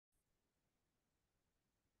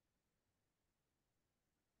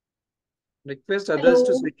Request others to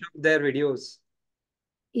Hello. switch off their videos.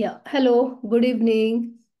 Yeah. Hello. Good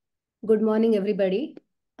evening. Good morning, everybody.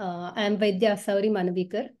 I am Vaidya Sauri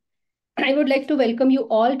Manavikar. I would like to welcome you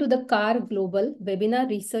all to the CAR Global Webinar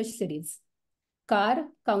Research Series. CAR,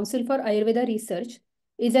 Council for Ayurveda Research,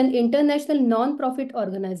 is an international non-profit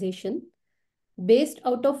organization based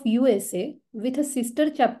out of USA with a sister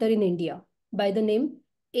chapter in India by the name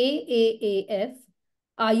AAAF,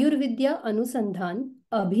 Ayurvidya Anusandhan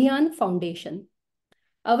Abhiyan Foundation.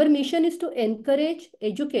 Our mission is to encourage,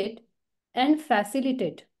 educate, and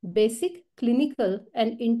facilitate basic clinical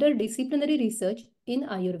and interdisciplinary research in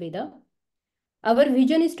Ayurveda. Our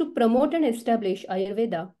vision is to promote and establish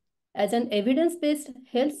Ayurveda as an evidence-based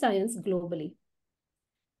health science globally.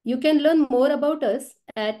 You can learn more about us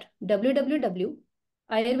at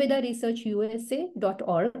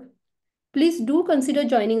www.ayurvedaresearchusa.org. Please do consider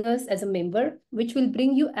joining us as a member, which will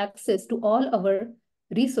bring you access to all our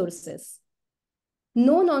resources.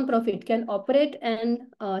 No nonprofit can operate and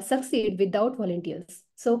succeed without volunteers.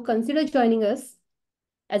 So consider joining us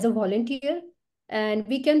as a volunteer, and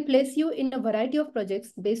we can place you in a variety of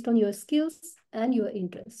projects based on your skills and your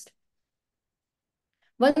interest.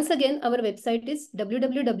 Once again, our website is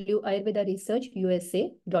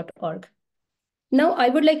www.ayurvedaresearchusa.org. Now, I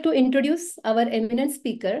would like to introduce our eminent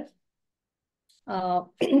speaker,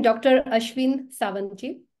 Dr. Ashwin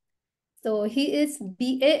Sawant. So he is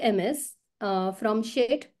BAMS from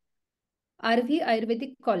Shet RV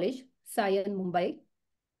Ayurvedic College, Sion, Mumbai.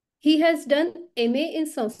 He has done MA in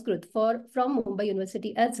Sanskrit from Mumbai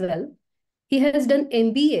University as well. He has done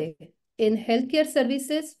MBA in Healthcare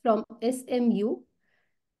Services from SMU.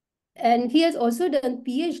 And he has also done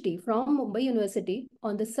PhD from Mumbai University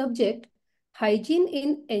on the subject Hygiene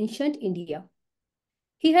in Ancient India.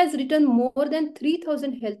 He has written more than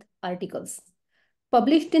 3,000 health articles,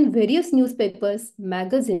 published in various newspapers,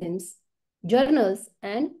 magazines, journals,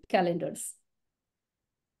 and calendars.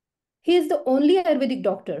 He is the only Ayurvedic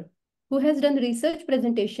doctor who has done research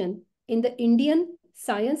presentation in the Indian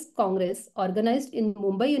Science Congress organized in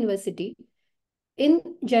Mumbai University in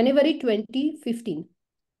January 2015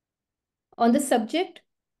 on the subject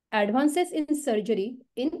Advances in Surgery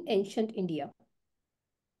in Ancient India.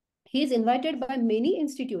 He is invited by many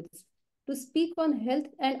institutes to speak on health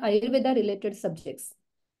and Ayurveda related subjects.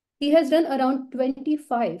 He has done around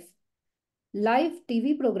 25 live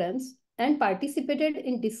TV programs and participated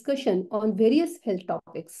in discussion on various health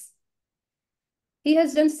topics. He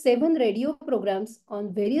has done 7 radio programs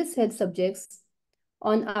on various health subjects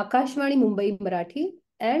on Akashvani Mumbai Marathi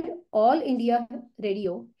and All India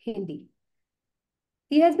Radio Hindi.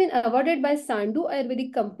 He has been awarded by Sandu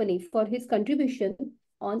Ayurvedic Company for his contribution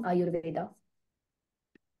on Ayurveda.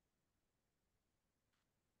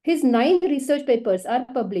 His 9 research papers are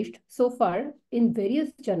published so far in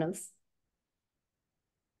various journals.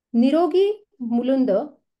 Nirogi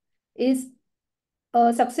Mulunda is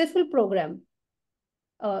a successful program.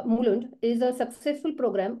 Mulund is a successful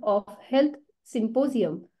program of health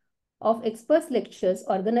symposium of experts lectures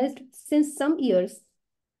organized since some years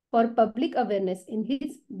for public awareness in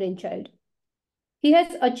his brainchild. He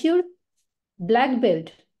has achieved black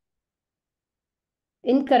belt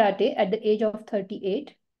in karate at the age of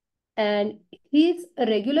 38, and he is a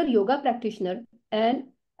regular yoga practitioner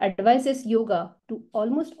and advises yoga to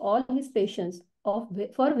almost all his patients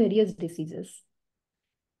for various diseases.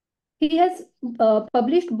 He has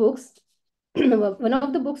published books. One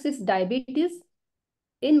of the books is Diabetes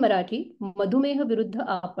in Marathi, Madhumeha Viruddha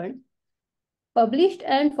Apan, published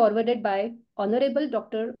and forwarded by Honorable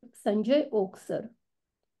Dr. Sanjay Oak sir,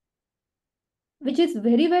 which is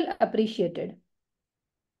very well appreciated.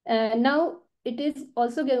 And now it is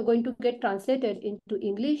also going to get translated into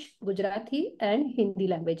English, Gujarati, and Hindi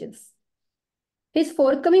languages. His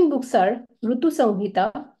forthcoming books are Rutu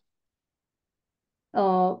Samhita,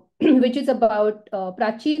 which is about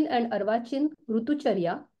Prachin and Arvachin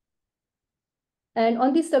Rutucharya. And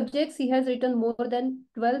on these subjects, he has written more than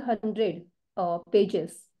 1,200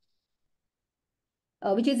 pages,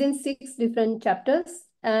 which is in 6 different chapters.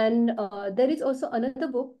 And there is also another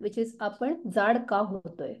book, which is Apan Zad Ka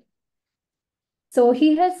Hotoy. So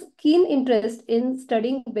he has keen interest in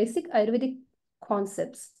studying basic Ayurvedic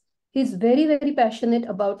concepts. He's very, very passionate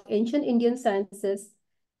about ancient Indian sciences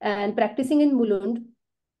and practicing in Mulund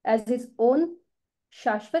as his own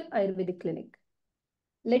Shashwat Ayurvedic clinic.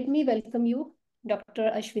 Let me welcome you,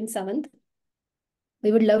 Dr. Ashwin Sawant.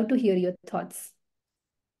 We would love to hear your thoughts.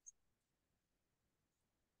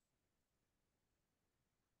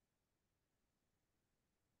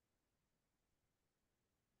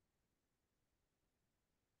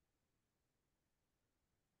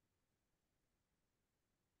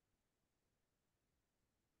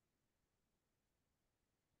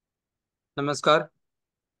 Namaskar.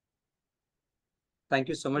 Thank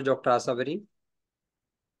you so much, Dr. Asavari,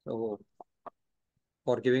 so,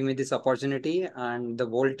 for giving me this opportunity and the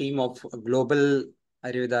whole team of Global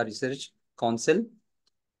Ayurveda Research Council.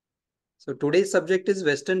 So today's subject is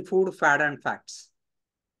Western food, fad and facts.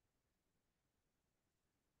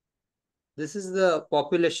 This is the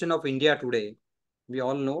population of India today. We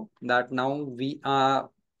all know that now we are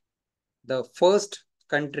the first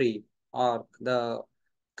country or the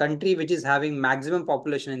country which is having maximum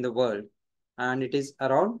population in the world, and it is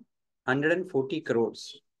around 140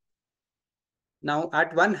 crores. Now,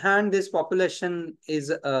 at one hand, this population is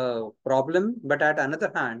a problem, but at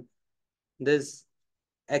another hand, this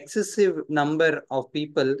excessive number of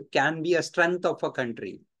people can be a strength of a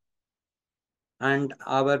country. And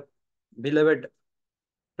our beloved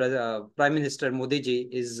Prime Minister Modi ji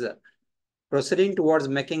is proceeding towards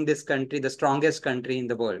making this country the strongest country in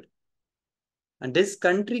the world. And this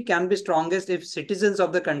country can be strongest if citizens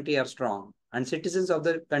of the country are strong. And citizens of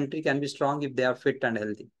the country can be strong if they are fit and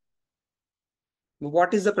healthy.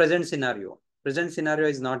 What is the present scenario? Present scenario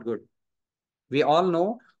is not good. We all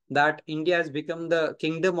know that India has become the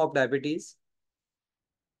kingdom of diabetes.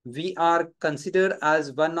 We are considered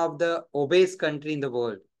as one of the obese country in the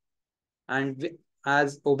world. And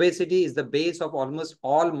as obesity is the base of almost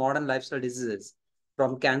all modern lifestyle diseases,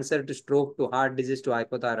 from cancer to stroke to heart disease to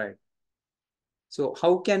hypothyroid. So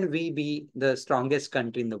how can we be the strongest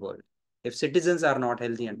country in the world if citizens are not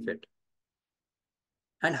healthy and fit?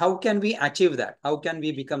 And how can we achieve that? How can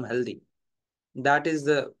we become healthy? That is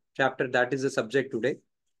the chapter, that is the subject today.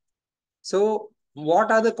 So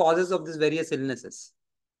what are the causes of these various illnesses?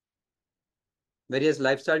 Various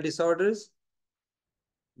lifestyle disorders,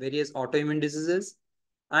 various autoimmune diseases,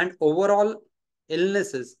 and overall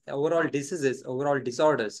illnesses, overall diseases, overall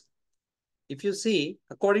disorders. If you see,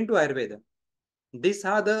 according to Ayurveda, these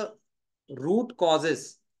are the root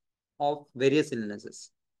causes of various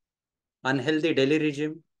illnesses. Unhealthy daily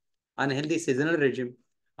regime, unhealthy seasonal regime,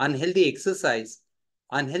 unhealthy exercise,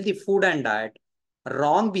 unhealthy food and diet,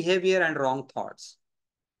 wrong behavior and wrong thoughts.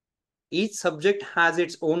 Each subject has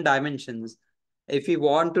its own dimensions. If we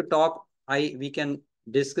want to talk, we can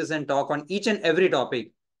discuss and talk on each and every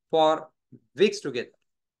topic for weeks together,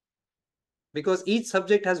 because each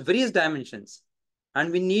subject has various dimensions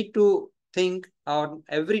and we need to think on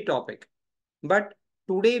every topic. But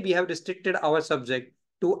today we have restricted our subject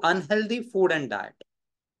to unhealthy food and diet.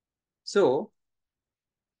 So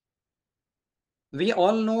we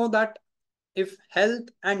all know that if health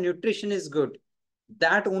and nutrition is good,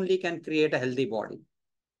 that only can create a healthy body.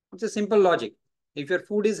 It's a simple logic. If your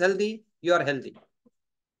food is healthy, you are healthy.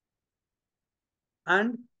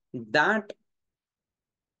 And that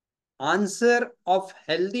answer of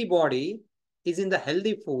healthy body is in the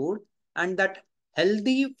healthy food, and that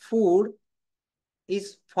healthy food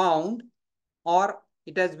is found, or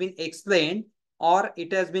it has been explained, or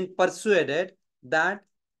it has been persuaded that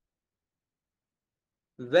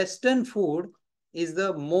Western food is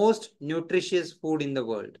the most nutritious food in the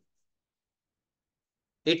world.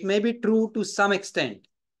 It may be true to some extent,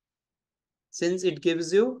 since it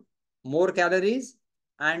gives you more calories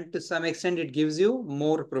and to some extent it gives you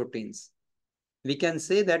more proteins. We can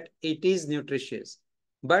say that it is nutritious.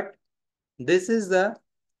 But this is the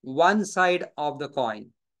one side of the coin.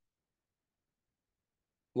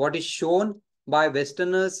 What is shown by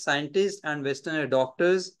Westerners, scientists, and Westerner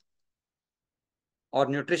doctors or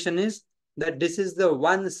nutritionists, that this is the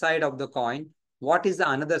one side of the coin. What is the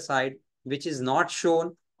another side which is not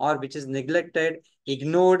shown, or which is neglected,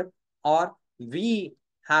 ignored, or we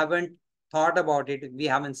haven't thought about it, we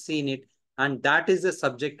haven't seen it, and that is the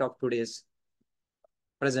subject of today's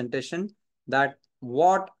presentation, that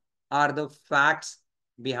what are the facts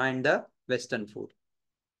behind the Western food.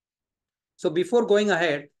 So before going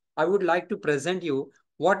ahead, I would like to present you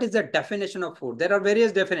what is the definition of food. There are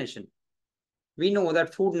various definitions. We know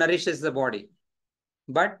that food nourishes the body,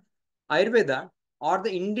 but Ayurveda or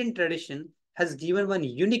the Indian tradition has given one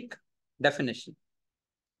unique definition.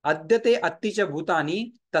 Adyate atticha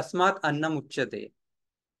bhutani tasmat annam uchyate.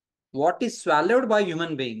 What is swallowed by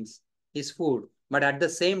human beings is food, but at the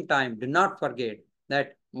same time, do not forget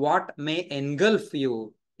that what may engulf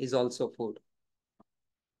you is also food.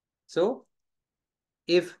 So,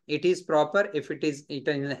 if it is proper, if it is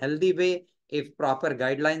eaten in a healthy way, if proper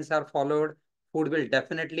guidelines are followed, food will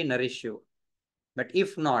definitely nourish you. But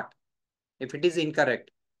if not, if it is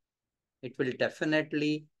incorrect, it will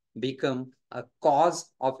definitely become a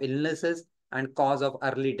cause of illnesses and cause of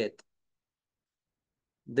early death.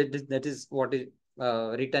 That is what is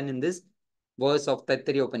written in this verse of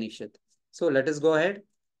Taittiriya Upanishad. So let us go ahead.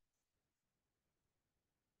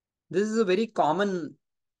 This is a very common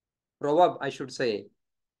proverb, I should say,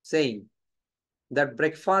 saying that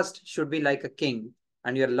breakfast should be like a king,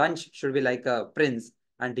 and your lunch should be like a prince,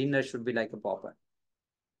 and dinner should be like a pauper.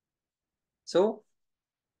 So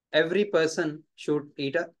every person should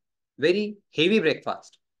eat a very heavy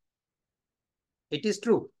breakfast. It is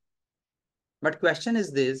true. But question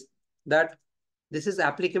is this, that this is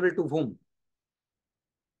applicable to whom?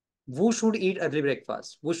 Who should eat early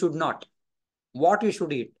breakfast? Who should not? What you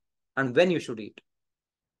should eat and when you should eat?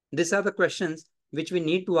 These are the questions which we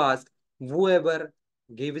need to ask whoever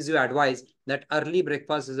gives you advice that early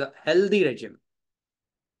breakfast is a healthy regime.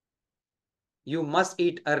 You must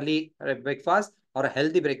eat early breakfast or a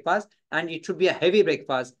healthy breakfast, and it should be a heavy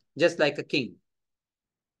breakfast, just like a king.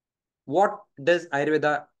 What does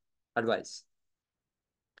Ayurveda advise?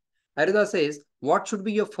 Ayurveda says, what should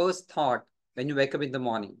be your first thought when you wake up in the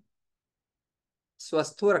morning?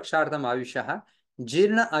 Swastho rakshartham ayushah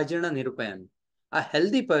jirna ajirna nirupayan. A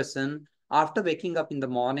healthy person, after waking up in the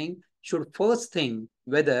morning, should first think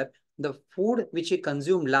whether the food which he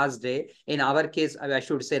consumed last day, in our case, I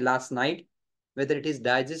should say last night, whether it is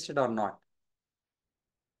digested or not.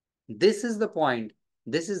 This is the point.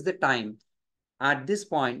 This is the time. At this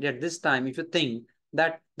point, at this time, if you think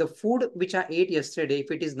that the food which I ate yesterday, if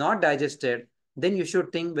it is not digested, then you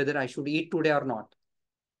should think whether I should eat today or not.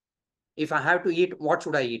 If I have to eat, what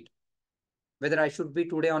should I eat? Whether I should be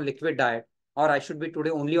today on liquid diet or I should be today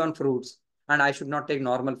only on fruits and I should not take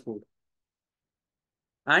normal food.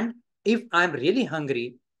 And if I'm really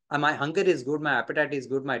hungry, and my hunger is good, my appetite is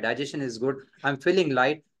good, my digestion is good, I'm feeling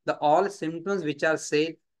light, the all symptoms which are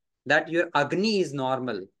say that your Agni is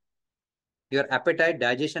normal, your appetite,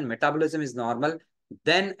 digestion, metabolism is normal,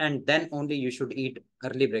 then and then only you should eat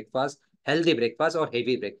early breakfast, healthy breakfast or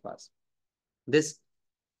heavy breakfast. This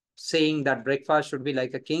saying that breakfast should be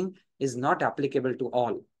like a king is not applicable to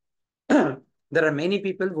all. There are many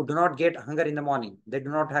people who do not get hunger in the morning. They do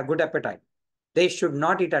not have good appetite. They should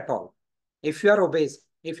not eat at all. If you are obese,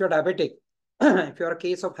 if you're diabetic, if you're a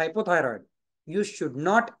case of hypothyroid, you should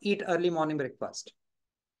not eat early morning breakfast.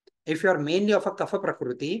 If you are mainly of a kapha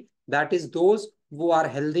prakriti, that is those who are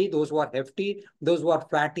healthy, those who are hefty, those who are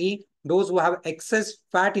fatty, those who have excess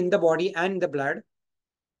fat in the body and in the blood,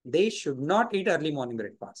 they should not eat early morning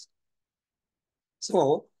breakfast.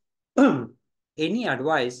 So, any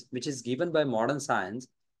advice which is given by modern science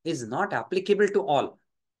is not applicable to all.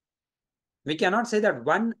 We cannot say that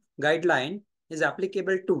one guideline is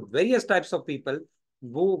applicable to various types of people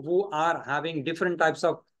who are having different types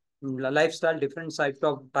of lifestyle, different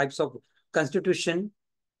types of constitution,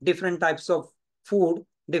 different types of food.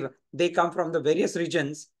 They come from the various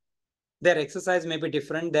regions. Their exercise may be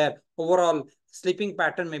different. Their overall sleeping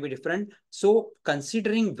pattern may be different. So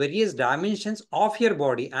considering various dimensions of your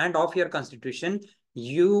body and of your constitution,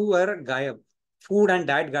 your food and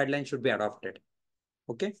diet guidelines should be adopted.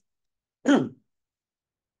 Okay.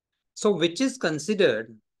 So which is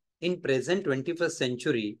considered in present 21st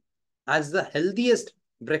century as the healthiest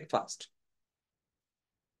breakfast?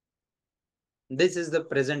 This is the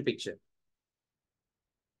present picture.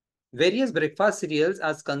 Various breakfast cereals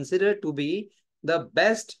are considered to be the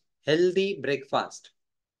best healthy breakfast.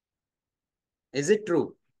 Is it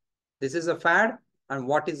true? This is a fad, and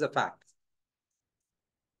what is the fact?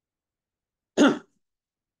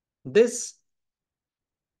 This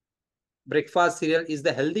breakfast cereal is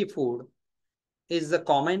the healthy food is the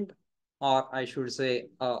comment, or I should say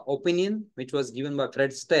opinion, which was given by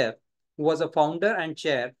Fred Steff, who was a founder and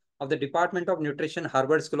chair of the Department of Nutrition,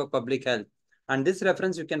 Harvard School of Public Health. And this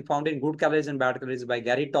reference you can find in Good Calories and Bad Calories by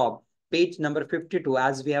Gary Taub, page number 52,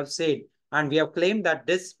 as we have said. And we have claimed that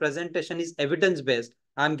this presentation is evidence-based.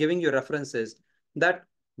 I'm giving you references that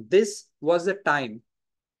this was the time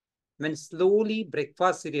when slowly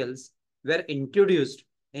breakfast cereals were introduced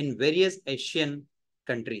in various Asian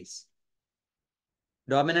countries,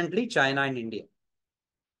 dominantly China and India.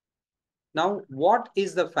 Now, what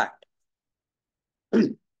is the fact?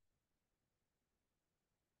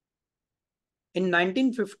 In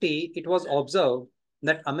 1950, it was observed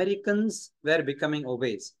that Americans were becoming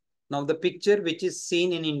obese. Now, the picture which is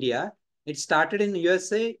seen in India, it started in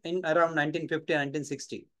USA in around 1950,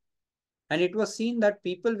 1960. And it was seen that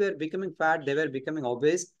people were becoming fat, they were becoming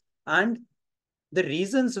obese. And the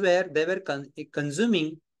reasons were they were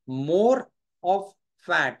consuming more of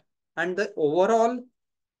fat, and the overall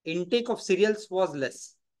intake of cereals was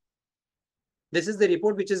less. This is the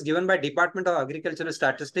report which is given by Department of Agricultural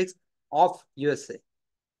Statistics of USA.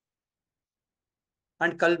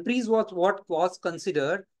 And culprits was what was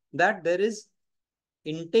considered that there is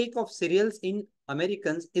intake of cereals in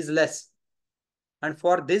Americans is less. And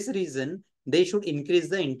for this reason, they should increase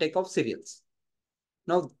the intake of cereals.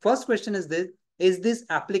 Now, first question is this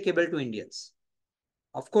applicable to Indians?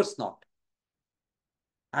 Of course not.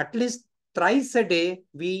 At least thrice a day,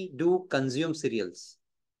 we do consume cereals.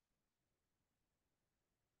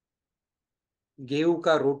 गेहूं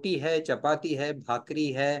का रोटी है, चपाती है,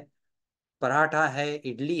 भाकरी है, paratha hai,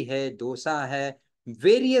 idli hai, dosa hai,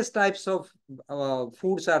 various types of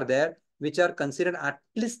foods are there which are considered at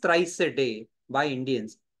least thrice a day by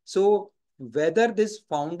Indians. So whether this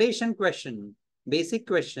foundation question, basic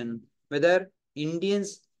question, whether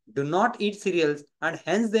Indians do not eat cereals and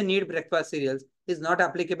hence they need breakfast cereals is not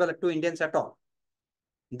applicable to Indians at all.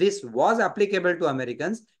 This was applicable to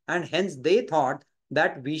Americans and hence they thought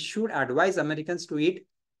that we should advise Americans to eat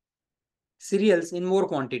cereals in more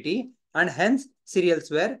quantity and hence cereals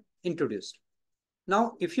were introduced.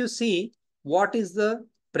 Now, if you see what is the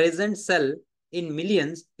present sell in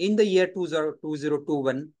millions in the year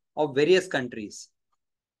 2021 of various countries,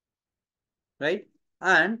 right?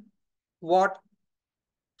 And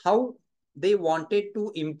how they wanted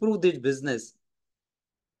to improve this business.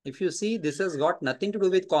 If you see, this has got nothing to do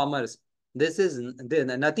with commerce. This is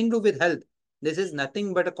nothing to do with health. This is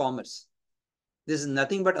nothing but a commerce. This is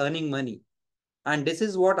nothing but earning money. And this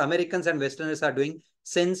is what Americans and Westerners are doing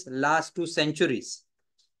since last 2 centuries.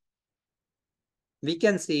 We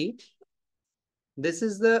can see this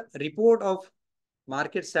is the report of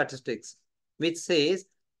market statistics, which says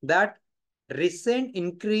that recent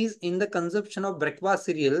increase in the consumption of breakfast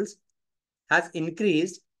cereals has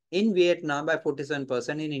increased in Vietnam by 47%,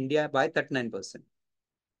 in India by 39%.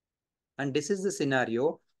 And this is the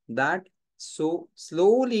scenario that so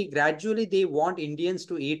slowly, gradually, they want Indians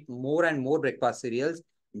to eat more and more breakfast cereals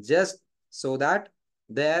just so that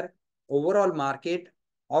their overall market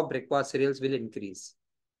of breakfast cereals will increase.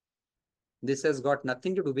 This has got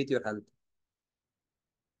nothing to do with your health.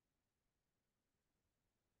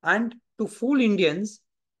 And to fool Indians,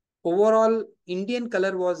 overall Indian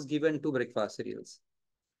color was given to breakfast cereals.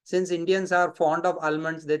 Since Indians are fond of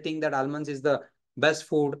almonds, they think that almonds is the best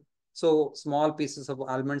food. So small pieces of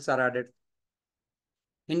almonds are added.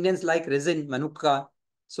 Indians like resin, manuka.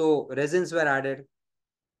 So resins were added,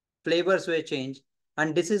 flavors were changed.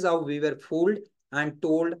 And this is how we were fooled and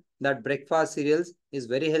told that breakfast cereals is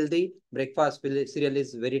very healthy. Breakfast cereal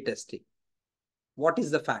is very tasty. What is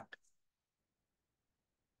the fact?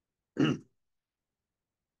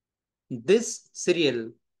 This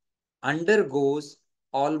cereal undergoes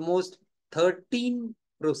almost 13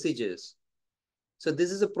 procedures. So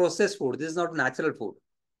this is a processed food. This is not natural food.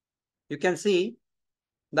 You can see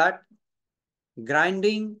that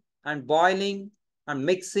grinding and boiling and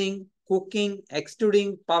mixing, cooking,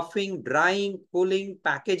 extruding, puffing, drying, cooling,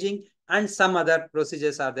 packaging, and some other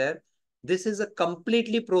procedures are there. This is a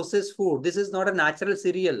completely processed food. This is not a natural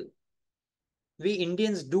cereal. We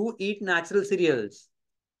Indians do eat natural cereals.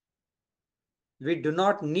 We do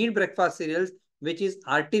not need breakfast cereals, which is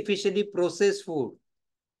artificially processed food.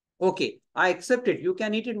 Okay, I accept it. You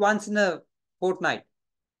can eat it once in a fortnight,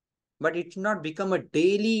 but it should not become a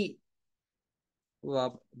daily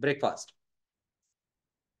breakfast.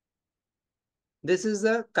 This is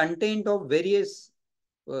the content of various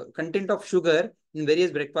content of sugar in various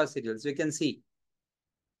breakfast cereals. You can see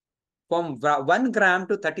from 1 gram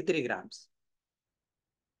to 33 grams.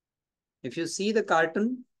 If you see the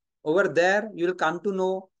cartoon over there, you will come to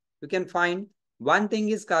know, you can find one thing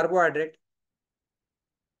is carbohydrate.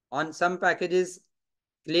 On some packages,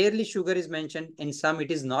 clearly sugar is mentioned. In some,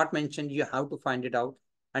 it is not mentioned. You have to find it out.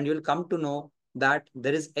 And you will come to know that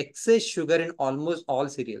there is excess sugar in almost all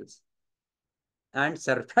cereals. And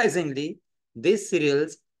surprisingly, these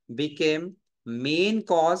cereals became main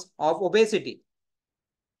cause of obesity.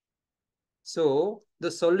 So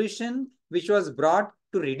the solution which was brought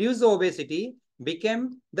to reduce the obesity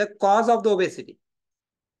became the cause of the obesity.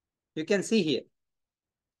 You can see here.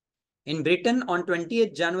 In Britain on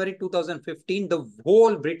 20th January 2015, the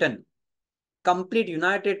whole Britain, complete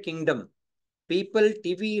United Kingdom, people,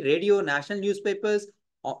 TV, radio, national newspapers,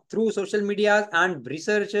 through social media and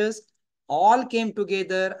researchers all came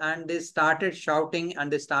together and they started shouting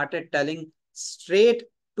and they started telling straight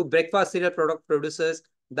to breakfast cereal product producers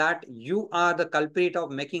that you are the culprit of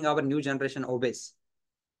making our new generation obese.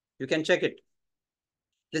 You can check it.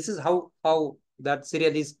 This is how that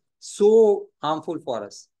cereal is so harmful for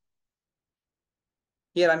us.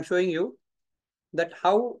 Here I'm showing you that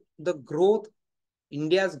how the growth,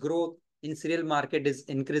 India's growth in cereal market is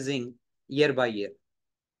increasing year by year.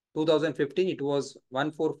 2015, it was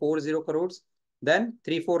 1440 crores. Then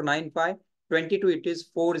 3495, 22, it is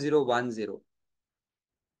 4010.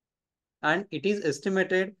 And it is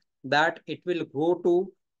estimated that it will go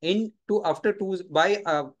to into after two by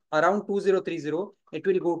around 2030, it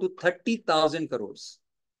will go to 30,000 crores.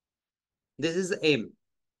 This is the aim.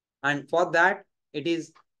 And for that, it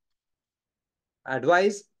is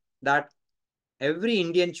advised that every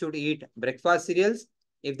Indian should eat breakfast cereals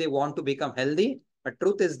if they want to become healthy. But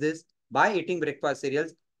truth is this, by eating breakfast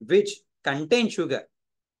cereals, which contain sugar,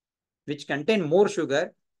 which contain more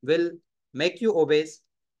sugar, will make you obese,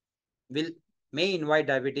 will may invite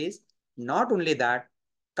diabetes. Not only that,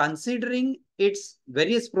 considering its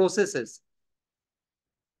various processes,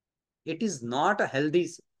 it is not a healthy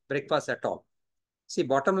breakfast at all. See,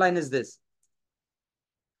 bottom line is this.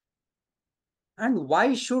 And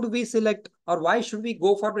why should we select or why should we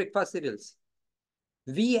go for breakfast cereals?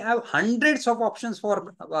 We have hundreds of options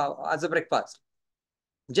for as a breakfast.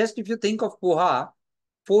 Just if you think of poha,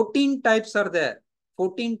 14 types are there.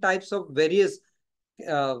 14 types of various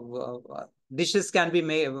dishes can be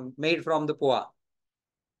made from the poha.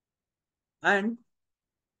 And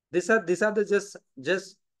these are the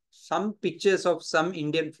just some pictures of some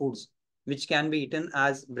Indian foods which can be eaten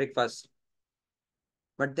as breakfast.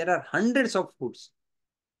 But there are hundreds of foods.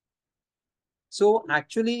 So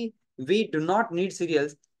actually, we do not need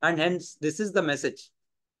cereals, and hence this is the message.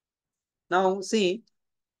 Now see,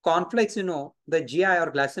 cornflakes, the GI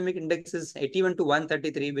or glycemic index is 81 to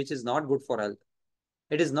 133, which is not good for health.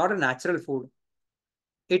 It is not a natural food.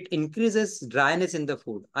 It increases dryness in the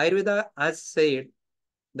food. Ayurveda has said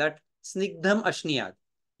that snigdham ashniyat.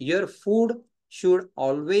 Your food should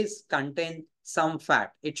always contain some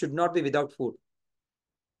fat. It should not be without food.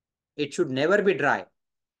 It should never be dry.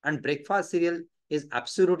 And breakfast cereal is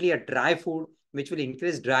absolutely a dry food which will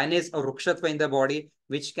increase dryness or rukshatva in the body,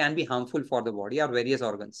 which can be harmful for the body or various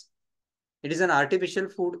organs. It is an artificial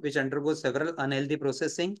food which undergoes several unhealthy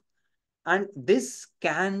processing, and this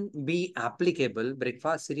can be applicable,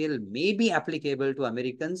 breakfast cereal may be applicable to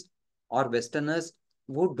Americans or Westerners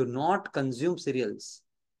who do not consume cereals,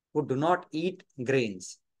 who do not eat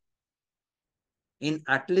grains. In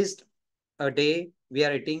at least a day, we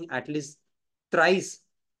are eating at least thrice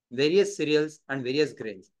various cereals and various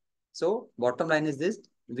grains. So bottom line is this,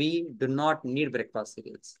 we do not need breakfast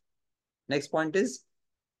cereals. Next point is,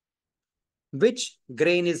 which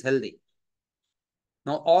grain is healthy?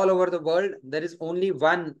 Now, all over the world, there is only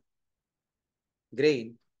one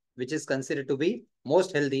grain which is considered to be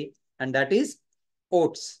most healthy, and that is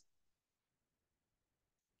oats.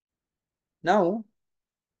 Now,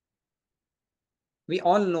 we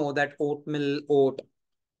all know that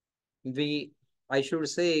I should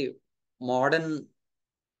say, modern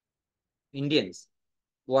Indians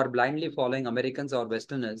who are blindly following Americans or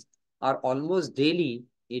Westerners are almost daily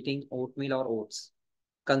eating oatmeal or oats,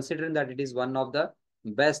 considering that it is one of the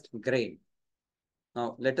best grain.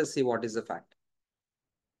 Now, let us see what is the fact.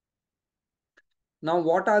 Now,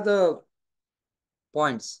 what are the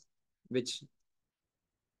points which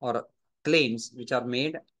or claims which are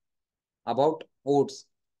made about oats?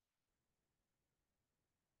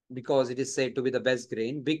 Because it is said to be the best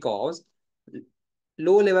grain, because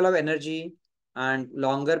low level of energy and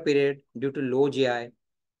longer period due to low GI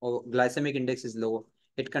or glycemic index is low.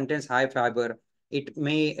 It contains high fiber. It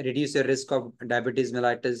may reduce your risk of diabetes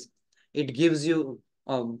mellitus. It gives you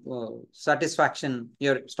satisfaction.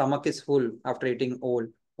 Your stomach is full after eating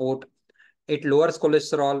oat. It lowers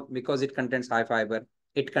cholesterol because it contains high fiber.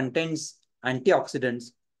 It contains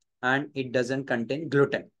antioxidants, and it doesn't contain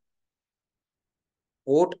gluten.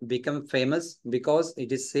 Oat become famous because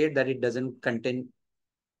it is said that it doesn't contain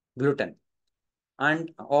gluten.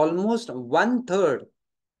 And almost 1/3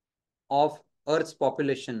 of Earth's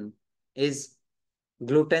population is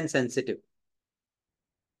gluten sensitive.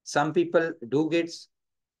 Some people do get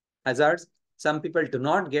hazards, some people do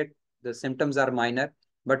not get, the symptoms are minor,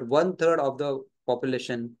 but 1/3 of the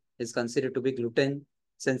population is considered to be gluten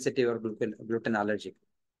sensitive or gluten allergic.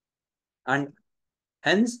 And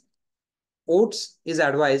hence, oats is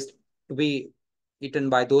advised to be eaten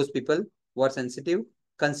by those people who are sensitive,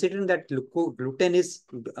 considering that gluten is,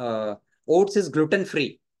 oats is gluten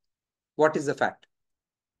free. What is the fact?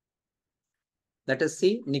 Let us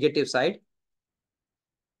see negative side.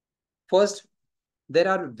 First, there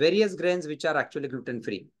are various grains which are actually gluten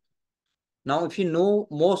free. Now, if you know,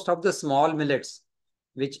 most of the small millets,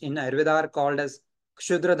 which in Ayurveda are called as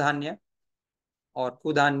Kshudra Dhanya or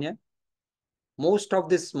Kudhanya, most of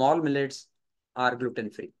these small millets are gluten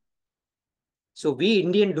free. So we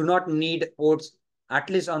Indian do not need oats, at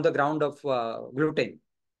least on the ground of gluten.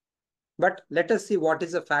 But let us see what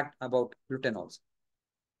is the fact about gluten also.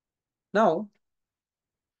 Now,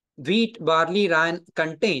 wheat, barley, rye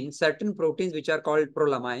contain certain proteins which are called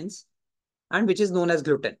prolamines and which is known as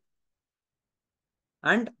gluten.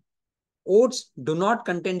 And oats do not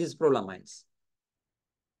contain these prolamines.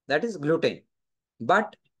 That is gluten.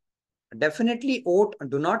 But definitely oat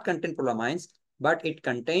do not contain prolamines, but it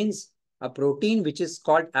contains a protein which is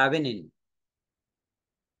called avenine.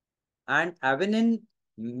 And avenine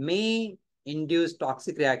may induce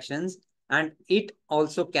toxic reactions, and it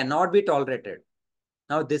also cannot be tolerated.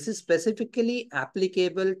 Now, this is specifically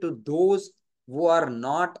applicable to those who are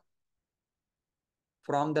not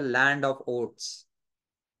from the land of oats.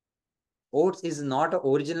 Oats is not an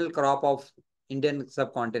original crop of Indian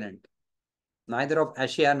subcontinent, neither of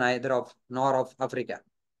Asia, neither of nor of Africa.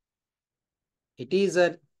 It is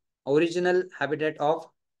an original habitat of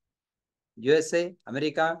USA,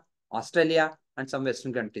 America, Australia, and some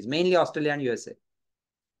Western countries, mainly Australia and USA.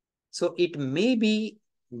 So it may be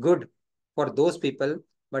good for those people,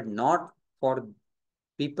 but not for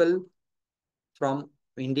people from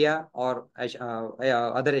India or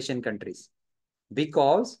other Asian countries,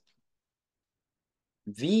 because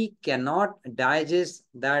we cannot digest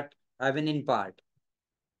that avenine part.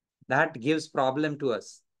 That gives problem to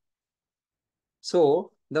us.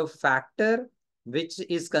 So the factor which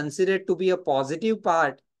is considered to be a positive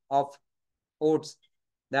part of oats,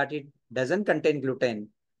 that it doesn't contain gluten,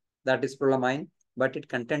 that is prolamine, but it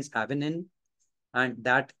contains avenine, and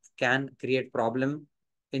that can create problem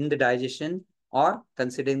in the digestion or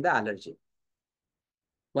considering the allergy.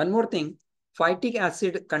 One more thing, phytic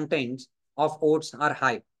acid contents of oats are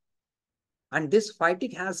high, and this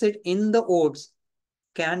phytic acid in the oats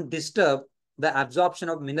can disturb the absorption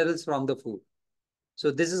of minerals from the food.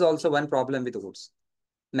 So this is also one problem with oats.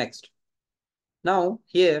 Next. Now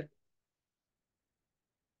here,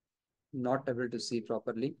 not able to see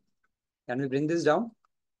properly. Can we bring this down?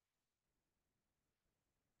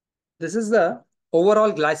 This is the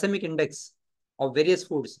overall glycemic index of various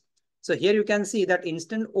foods. So here you can see that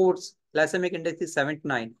instant oats glycemic index is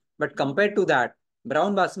 79, but compared to that,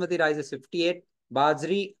 brown basmati rice is 58,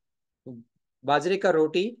 bajre ka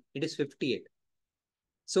roti, it is 58.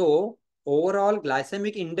 So overall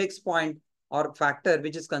glycemic index point or factor,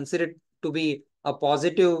 which is considered to be a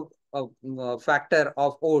positive factor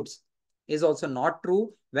of oats, is also not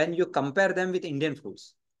true when you compare them with Indian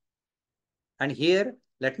foods. And here,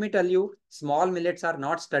 let me tell you, small millets are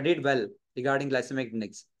not studied well regarding glycemic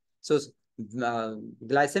index. So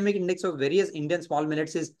glycemic index of various Indian small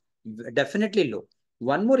millets is definitely low.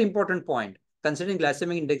 One more important point considering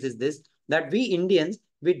glycemic index is this, that we Indians,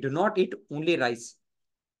 we do not eat only rice.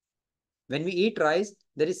 When we eat rice,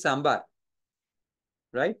 there is sambar,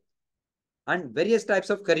 right? And various types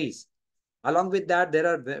of curries. Along with that, there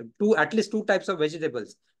are at least two types of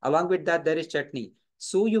vegetables. Along with that, there is chutney.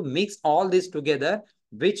 So you mix all this together,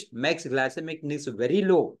 which makes glycemic index very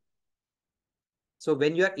low. So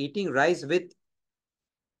when you are eating rice with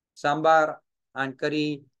sambar and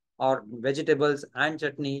curry or vegetables and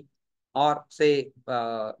chutney, or say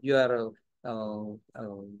your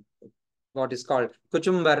what is called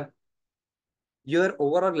cucumber, your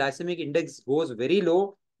overall glycemic index goes very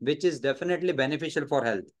low, which is definitely beneficial for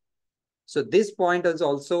health. So this point is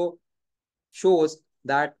also shows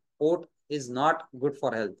that oat is not good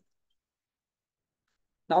for health.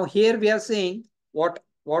 Now here we are saying what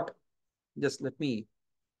just let me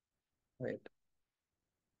wait.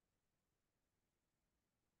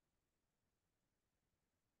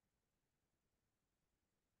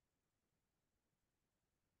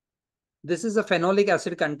 This is a phenolic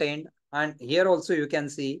acid contained, and here also you can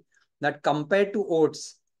see that compared to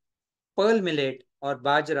oats, pearl millet or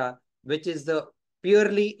bajra, which is the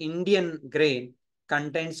purely Indian grain,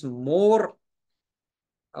 contains more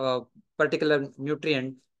particular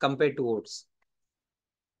nutrient compared to oats.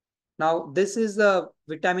 Now this is the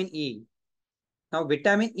vitamin E. Now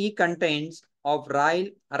vitamin E contains of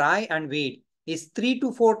rye and wheat is 3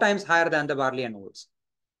 to 4 times higher than the barley and oats.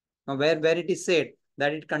 Now where it is said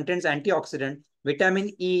that it contains antioxidant, vitamin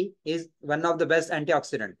E is one of the best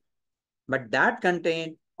antioxidant. But that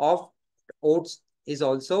content of oats is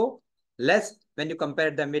also less when you compare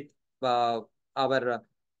them with our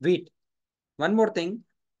wheat. One more thing,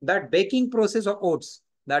 that baking process of oats,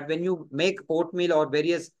 that when you make oatmeal or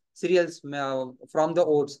various cereals from the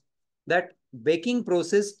oats, that baking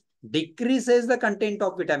process decreases the content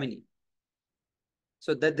of vitamin E.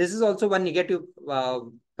 So that this is also one negative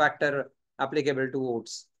factor applicable to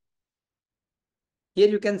oats. Here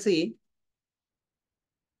you can see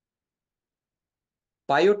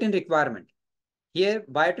biotin requirement. Here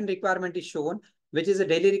biotin requirement is shown, which is a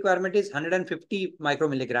daily requirement is 150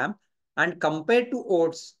 micromilligram, and compared to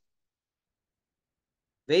oats,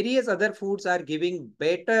 various other foods are giving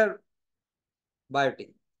better biotin,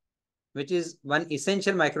 which is one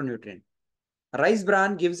essential micronutrient. Rice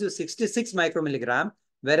bran gives you 66 micromilligram,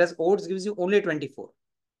 whereas oats gives you only 24.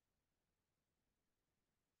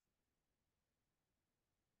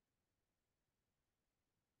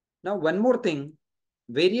 Now, one more thing,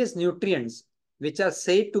 various nutrients which are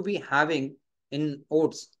said to be having in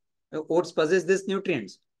oats. Oats possess these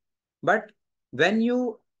nutrients, but when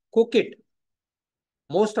you cook it,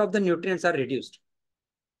 most of the nutrients are reduced.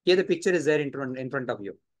 Here the picture is there in front of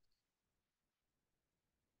you.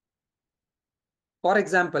 For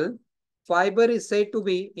example, fiber is said to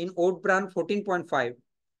be in oat bran 14.5.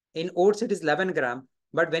 In oats, it is 11 gram,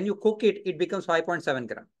 but when you cook it, it becomes 5.7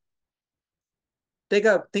 gram.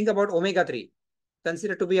 Think about omega-3,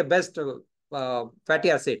 considered to be a best fatty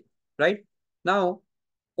acid, right? Now,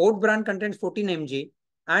 oat bran contains 14 mg,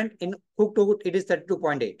 and in cooked oat, it is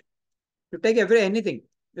 32.8. You take anything,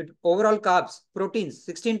 overall carbs, proteins,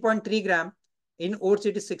 16.3 gram. In oats,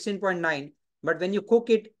 it is 16.9, but when you cook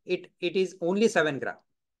it, it is only 7 gram.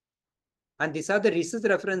 And these are the research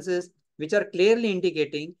references which are clearly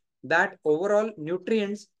indicating that overall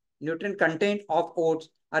nutrient content of oats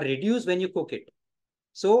are reduced when you cook it.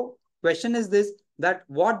 So question is this, that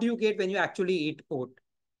what do you get when you actually eat oat?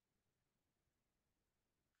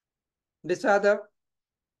 These are the,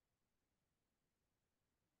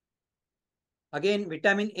 again,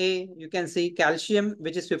 vitamin A, you can see calcium,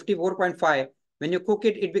 which is 54.5. When you cook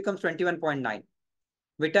it, it becomes 21.9.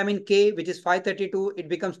 Vitamin K, which is 532, it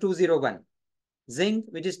becomes 201. Zinc,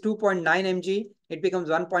 which is 2.9 mg, it becomes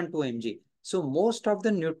 1.2 mg. So most of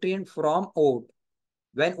the nutrient from oat,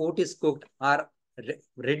 when oat is cooked, are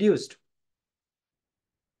reduced.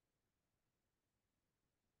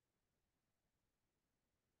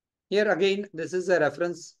 Here again, this is a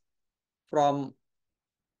reference from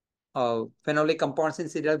phenolic compounds in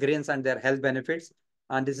cereal grains and their health benefits.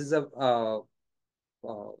 And this is a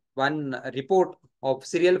one report of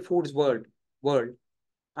cereal foods world.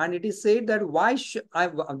 And it is said that why should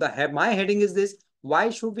my heading is this: why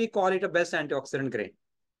should we call it a best antioxidant grain?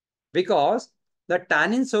 Because the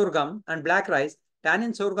tannin sorghum and black rice,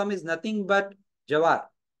 tannin sorghum is nothing but jawar.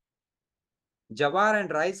 Jawar and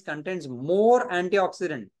rice contains more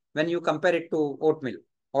antioxidant when you compare it to oatmeal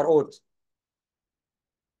or oats.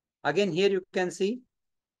 Again, here you can see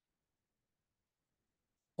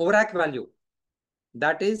ORAC value,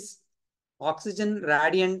 that is oxygen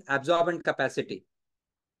radiant absorbent capacity.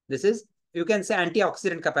 This is, you can say,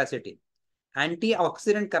 antioxidant capacity.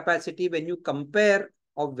 Antioxidant capacity when you compare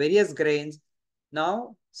of various grains.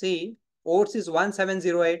 Now, see, oats is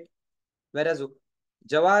 1708, whereas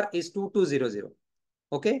jawar is 2200.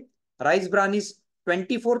 Okay, rice bran is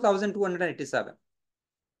 24,287.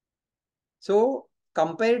 So,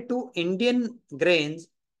 compared to Indian grains,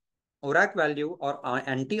 ORAC value or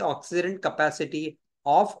antioxidant capacity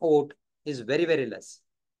of oat is very, very less.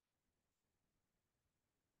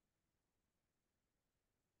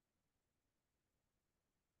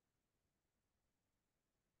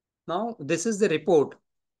 Now, this is the report.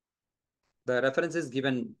 The reference is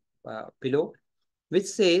given below, which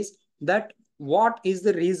says that what is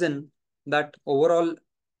the reason that overall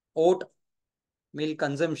oatmeal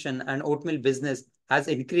consumption and oatmeal business has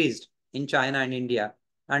increased in China and India.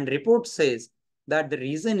 And report says that the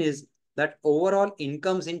reason is that overall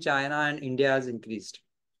incomes in China and India has increased.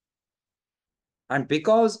 And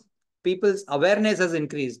because people's awareness has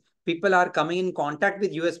increased, people are coming in contact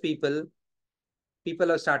with US people, people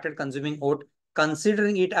have started consuming oat,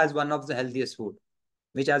 considering it as one of the healthiest food,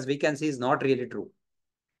 which as we can see is not really true.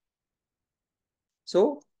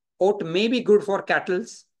 So oat may be good for cattle,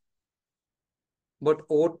 but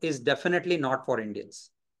oat is definitely not for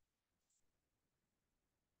Indians.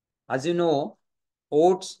 As you know,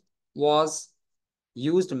 oats was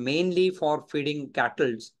used mainly for feeding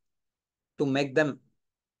cattle to make them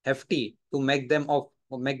hefty, to make them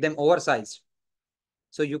oversized.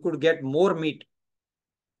 So you could get more meat.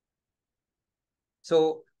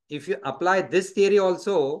 So if you apply this theory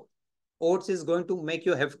also, oats is going to make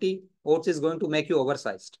you hefty, oats is going to make you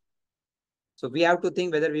oversized. So we have to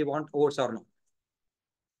think whether we want oats or not.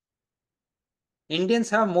 Indians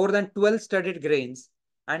have more than 12 studied grains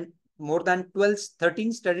and more than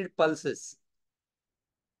 13 studied pulses.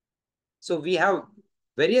 So we have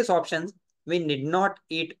various options. We need not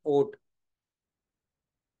eat oat.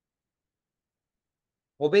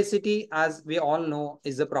 Obesity, as we all know,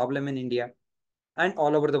 is a problem in India and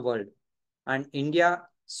all over the world. And India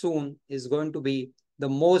soon is going to be the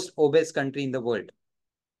most obese country in the world.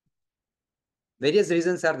 Various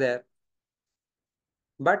reasons are there,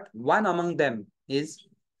 but one among them is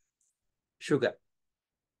sugar.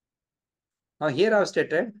 Now here I've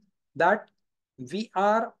stated that we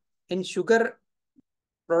are in sugar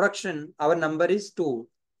production, our number is 2,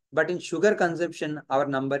 but in sugar consumption, our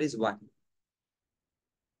number is 1.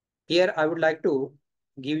 Here, I would like to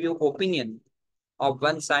give you opinion of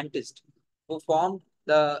one scientist who formed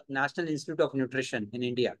the National Institute of Nutrition in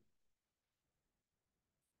India.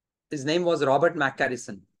 His name was Robert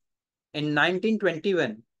McCarrison. In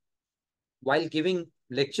 1921, while giving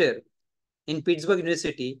lecture in Pittsburgh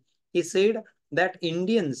University, he said that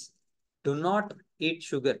Indians do not eat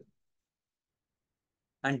sugar.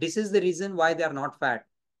 And this is the reason why they are not fat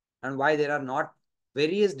and why there are not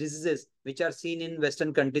various diseases which are seen in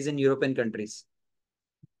Western countries and European countries.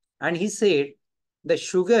 And he said the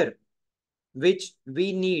sugar which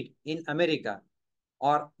we need in America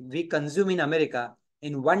or we consume in America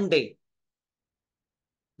in one day,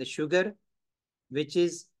 the sugar which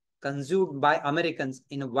is consumed by Americans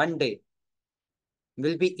in one day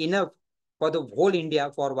will be enough for the whole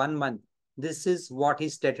India for 1 month. This is what he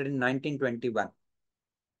stated in 1921.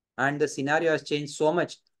 And the scenario has changed so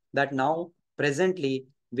much that now presently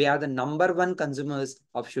we are the #1 consumers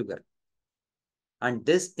of sugar. And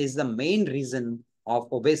this is the main reason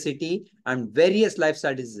of obesity and various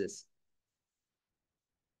lifestyle diseases.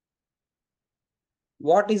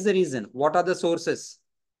 What is the reason? What are the sources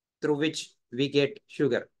through which we get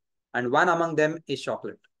sugar? And one among them is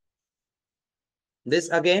chocolate. This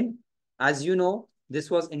again, as you know,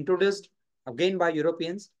 this was introduced again by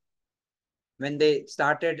Europeans when they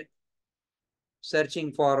started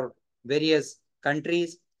searching for various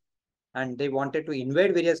countries and they wanted to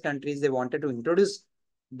invade various countries. They wanted to introduce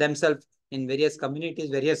themselves in various communities,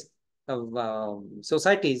 various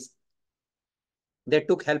societies. They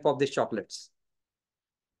took help of these chocolates.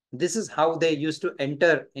 This is how they used to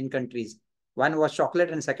enter in countries. One was chocolate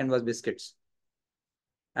and second was biscuits.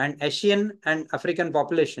 And Asian and African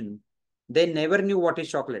population, they never knew what is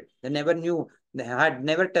chocolate. They never knew, they had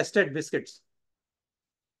never tested biscuits.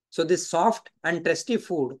 So this soft and tasty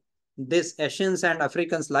food, these Asians and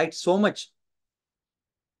Africans liked so much,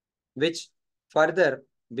 which further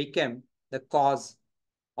became the cause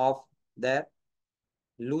of their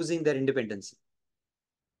losing their independence.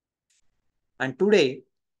 And today,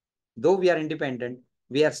 though we are independent,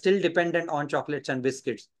 we are still dependent on chocolates and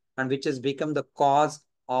biscuits, and which has become the cause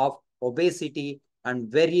of obesity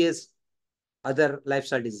and various other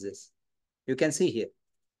lifestyle diseases. You can see here.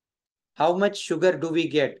 How much sugar do we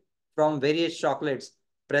get from various chocolates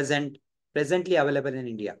presently available in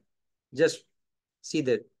India? Just see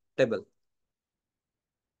the table.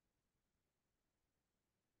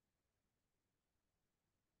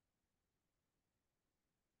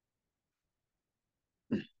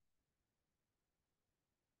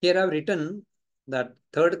 Here I've written that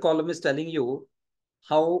third column is telling you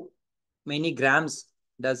how many grams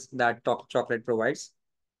does that chocolate provides.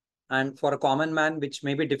 And for a common man, which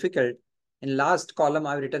may be difficult, in last column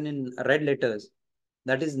I've written in red letters,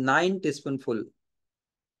 that is 9 teaspoonful.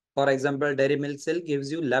 For example, Dairy Milk Silk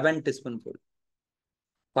gives you 11 teaspoonful.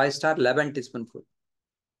 5-star 11 teaspoonful.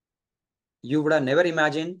 You would have never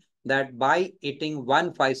imagined that by eating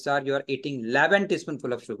one 5-star, you are eating 11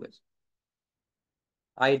 teaspoonful of sugars.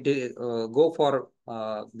 I go for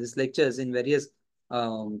these lectures in various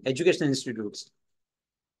educational institutes.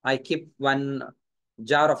 I keep one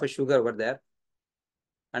jar of a sugar over there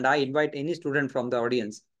and I invite any student from the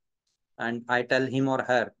audience and I tell him or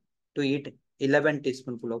her to eat 11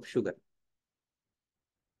 teaspoonful of sugar.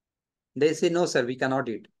 They say, no, sir, we cannot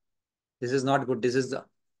eat. This is not good. This is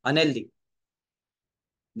unhealthy.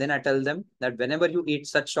 Then I tell them that whenever you eat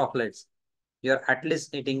such chocolates, you're at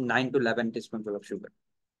least eating 9 to 11 teaspoonful of sugar.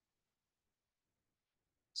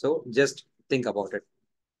 So just think about it.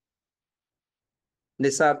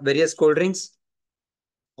 These are various cold drinks,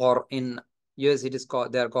 or in US it is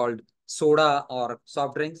called, they are called soda or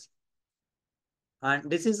soft drinks. And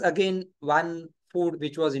this is again one food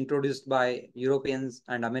which was introduced by Europeans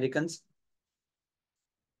and Americans.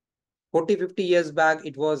 40, 50 years back,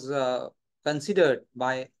 it was considered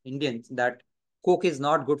by Indians that Coke is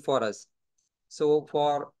not good for us. So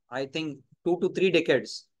for, I think, 2 to 3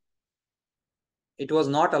 decades, it was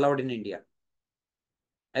not allowed in India.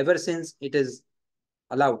 Ever since it is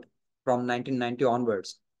allowed from 1990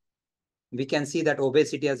 onwards, we can see that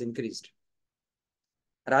obesity has increased.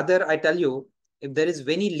 Rather, I tell you, if there is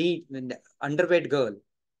very lean, underweight girl,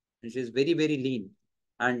 and she is very, very lean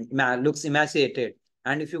and looks emaciated,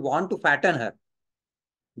 and if you want to fatten her,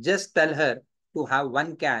 just tell her to have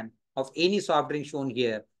 1 can of any soft drink shown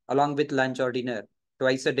here along with lunch or dinner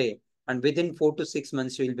twice a day, and within 4 to 6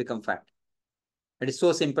 months, she will become fat. It is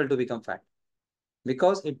so simple to become fat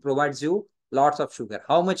because it provides you lots of sugar.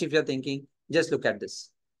 How much if you're thinking? Just look at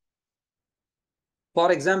this.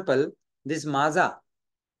 For example, this maza,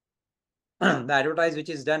 the advertise which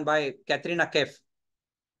is done by Katrina Kaif,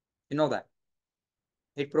 you know that.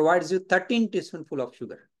 It provides you 13 teaspoonful of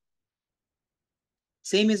sugar.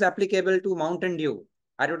 Same is applicable to Mountain Dew,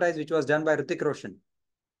 advertise which was done by Hrithik Roshan.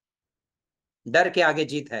 डर के आगे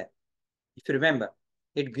जीत है. If you remember,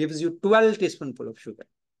 it gives you 12 teaspoonful of sugar.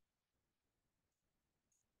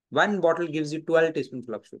 One bottle gives you 12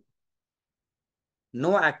 teaspoonful of sugar.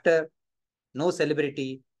 No actor, no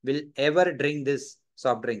celebrity will ever drink this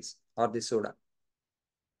soft drinks or this soda.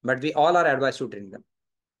 But we all are advised to drink them,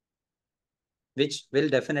 which will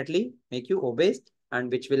definitely make you obese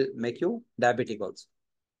and which will make you diabetic also.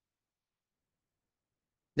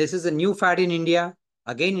 This is a new fad in India,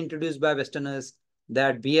 again introduced by Westerners,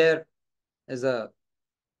 that beer is a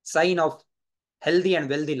sign of healthy and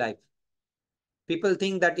wealthy life. People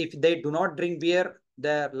think that if they do not drink beer,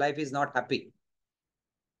 their life is not happy.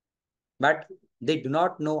 But they do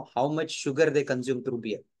not know how much sugar they consume through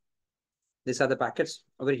beer. These are the packets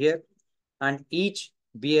over here. And each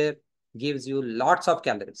beer gives you lots of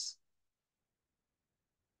calories.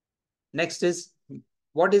 Next is,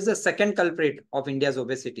 what is the second culprit of India's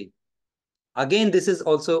obesity? Again, this is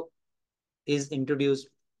also introduced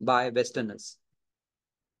by Westerners.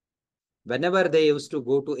 Whenever they used to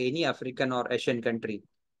go to any African or Asian country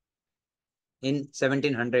in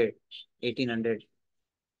 1700, 1800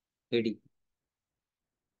 AD,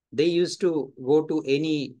 they used to go to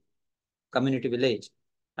any community village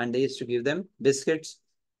and they used to give them biscuits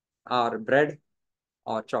or bread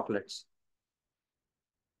or chocolates.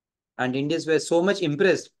 And Indians were so much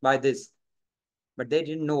impressed by this, but they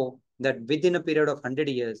didn't know that within a period of 100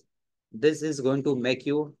 years, this is going to make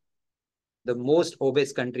you the most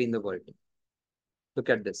obese country in the world. Look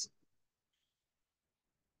at this.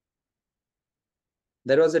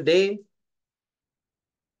 There was a day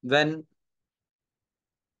when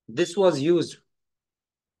this was used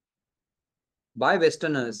by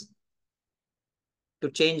Westerners to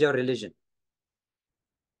change our religion.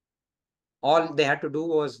 All they had to do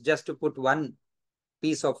was just to put one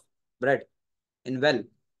piece of bread in well,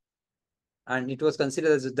 and it was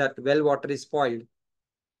considered as that well water is spoiled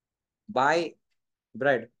by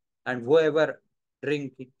bread, and whoever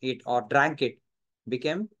drink it or drank it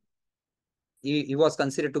became, he was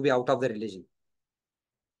considered to be out of the religion.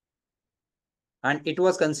 And it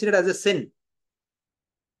was considered as a sin.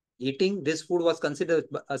 Eating this food was considered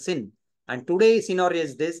a sin. And today's scenario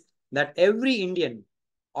is this, that every Indian,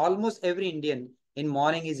 almost every Indian in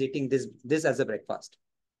morning is eating this as a breakfast.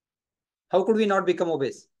 How could we not become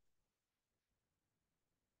obese?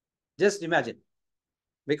 Just imagine.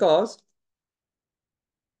 Because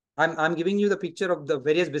I'm giving you the picture of the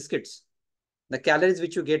various biscuits, the calories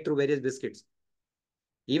which you get through various biscuits.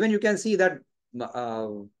 Even you can see that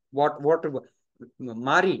what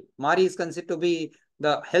Mari is considered to be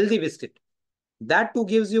the healthy biscuit. That too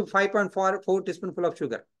gives you 5.4 teaspoonful of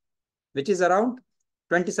sugar, which is around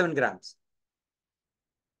 27 grams.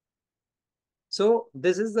 So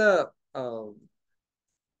this is the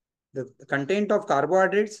content of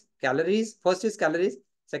carbohydrates, calories. First is calories,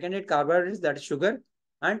 second is carbohydrates, that is sugar,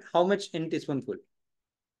 and how much in teaspoonful.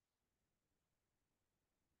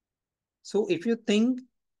 So if you think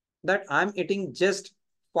that I'm eating just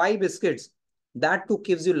 5 biscuits, that too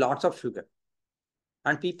gives you lots of sugar.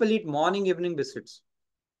 And people eat morning, evening biscuits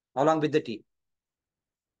along with the tea.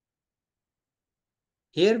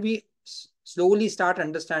 Here we slowly start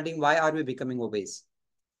understanding why are we becoming obese.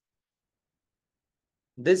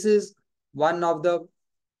 This is one of the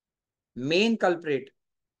main culprit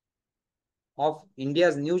of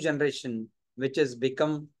India's new generation, which has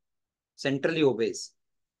become centrally obese,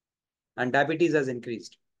 and diabetes has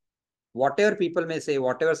increased. Whatever people may say,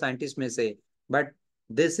 whatever scientists may say, but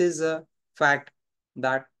this is a fact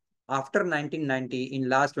that after 1990, in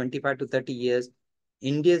last 25 to 30 years,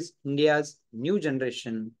 India's new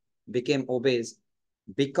generation became obese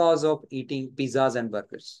because of eating pizzas and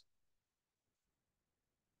burgers.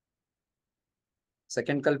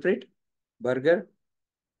 Second culprit, burger,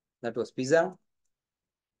 that was pizza.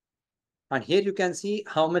 And here you can see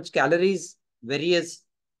how much calories various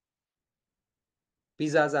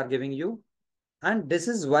pizzas are giving you. And this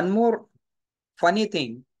is one more funny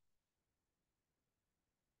thing.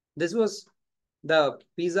 This was the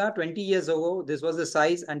pizza 20 years ago. This was the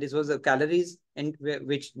size and this was the calories in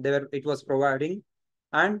which it was providing.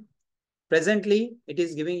 And presently it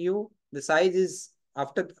is giving you, the size is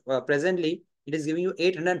after presently it is giving you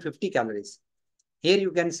 850 calories. Here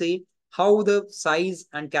you can see how the size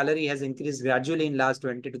and calorie has increased gradually in last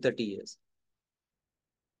 20 to 30 years.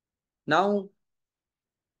 Now,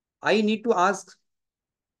 I need to ask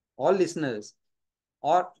all listeners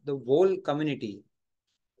or the whole community,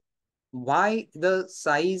 Why the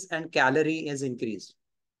size and calorie is increased?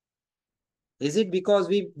 Is it because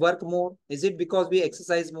we work more? Is it because we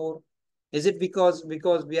exercise more? Is it because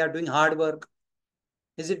we are doing hard work?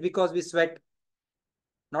 Is it because we sweat?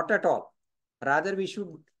 Not at all. Rather,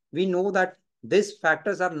 we know that these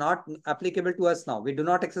factors are not applicable to us now. We do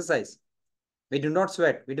not exercise. We do not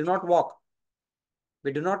sweat. We do not walk.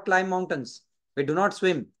 We do not climb mountains. We do not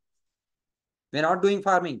swim. We're not doing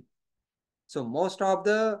farming. So most of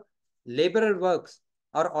the laborer works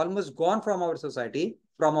are almost gone from our society,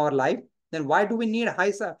 from our life. Then why do we need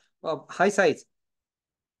high size,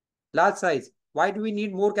 large size? Why do we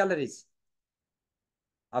need more calories?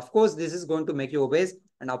 Of course, this is going to make you obese,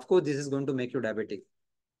 and of course, this is going to make you diabetic.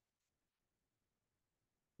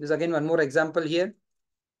 This is again one more example here.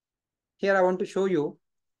 Here I want to show you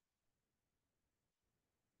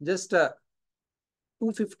just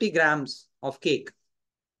 250 grams of cake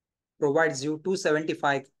provides you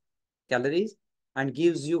 275 calories and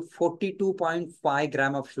gives you 42.5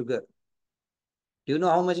 gram of sugar. Do you know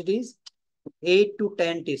how much it is? 8 to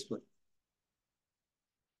 10 teaspoon.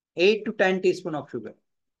 8 to 10 teaspoon of sugar.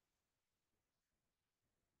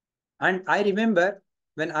 And I remember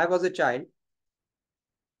when I was a child,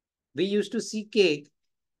 we used to see cake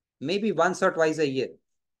maybe once or twice a year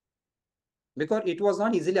because it was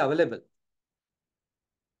not easily available.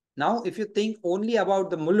 Now, if you think only about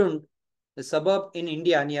the Mulund, the suburb in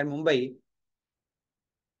India near Mumbai,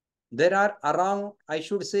 there are around, I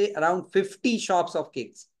should say, around 50 shops of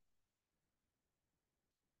cakes.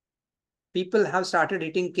 People have started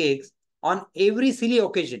eating cakes on every silly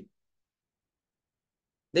occasion.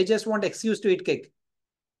 They just want excuse to eat cake.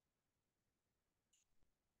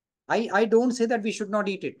 I don't say that we should not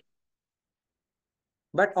eat it.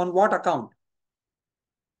 But on what account?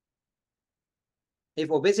 If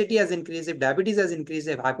obesity has increased, if diabetes has increased,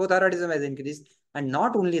 if hypothyroidism has increased, and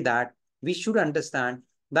not only that, we should understand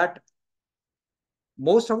that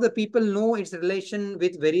most of the people know its relation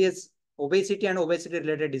with various obesity and obesity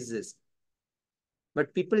related diseases.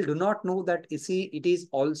 But people do not know that you see, it is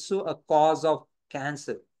also a cause of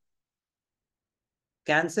cancer.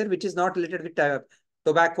 Cancer which is not related with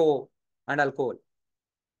tobacco and alcohol.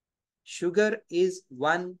 Sugar is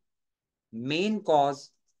one main cause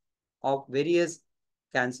of various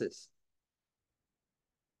cancers.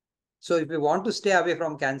 So if we want to stay away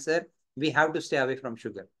from cancer, we have to stay away from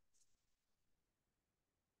sugar.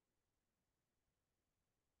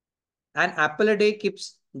 An apple a day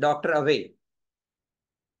keeps doctor away.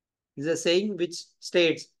 This is a saying which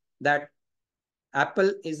states that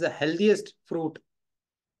apple is the healthiest fruit.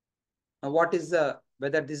 Now,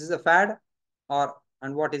 whether this is a fad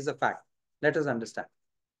and what is the fact? Let us understand.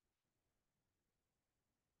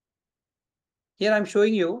 Here I'm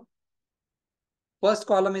showing you, first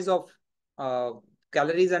column is of uh,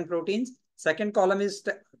 calories and proteins. Second column is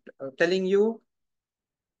telling you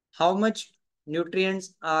how much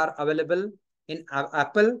nutrients are available in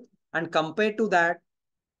apple, and compared to that,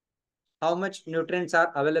 how much nutrients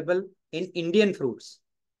are available in Indian fruits.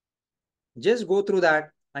 Just go through that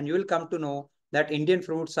and you will come to know that Indian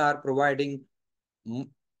fruits are providing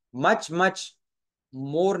much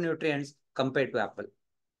more nutrients compared to apple.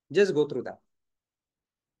 Just go through that.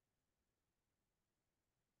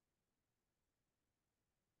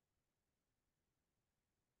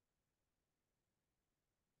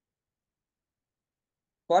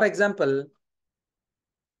 For example,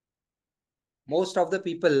 most of the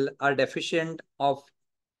people are deficient of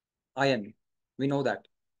iron. We know that.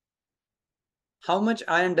 How much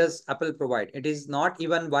iron does apple provide? It is not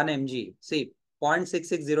even 1 mg. See,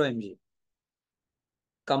 0.660 mg.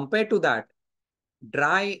 Compared to that,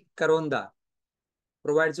 dry karonda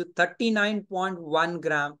provides you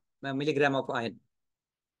 39.1 milligram of iron,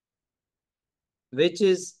 which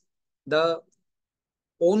is the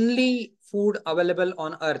only food available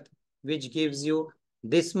on earth which gives you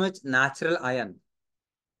this much natural iron.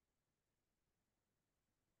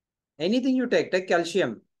 Anything you take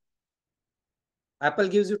calcium. Apple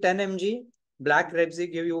gives you 10 mg, black grapes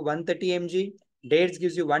give you 130 mg, dates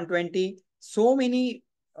gives you 120. So many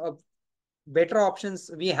better options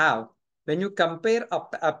we have. When you compare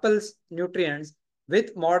apple's nutrients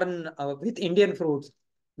with with Indian fruits,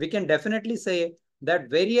 we can definitely say that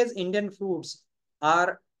various Indian fruits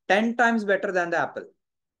are 10 times better than the apple.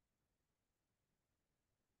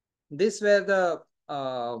 These were the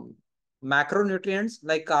macronutrients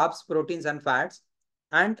like carbs, proteins, and fats,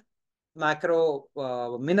 and macro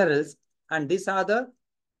minerals, and these are the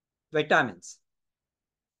vitamins.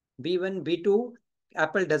 B1, B2,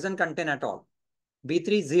 apple doesn't contain at all.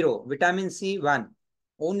 B3, 0. Vitamin C, 1.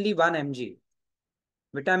 Only 1 mg.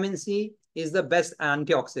 Vitamin C is the best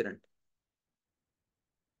antioxidant.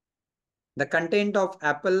 The content of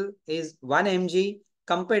apple is 1 mg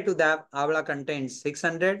compared to that avla contains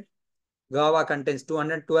 600, guava contains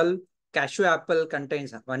 212, cashew apple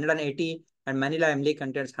contains 180, and manila emily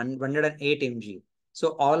contains 108 mg.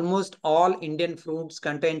 So almost all Indian fruits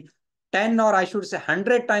contain 10 or I should say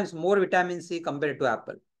 100 times more vitamin C compared to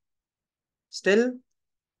apple. Still,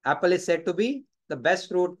 apple is said to be the best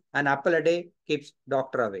fruit, and apple a day keeps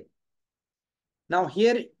doctor away. Now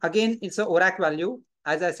here again, it's a ORAC value.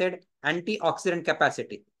 As I said, antioxidant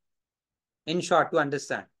capacity. In short, to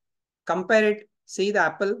understand, compare it, see the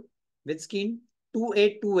apple with skin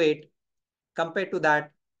 2828 compared to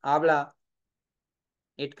that avla,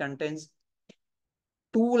 it contains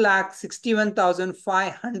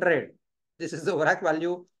 2,61,500. This is the ORAC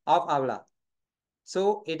value of avla.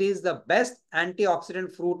 So it is the best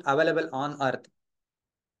antioxidant fruit available on earth.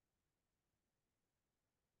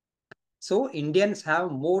 So Indians have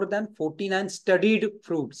more than 49 studied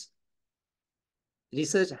fruits.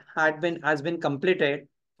 Research has been completed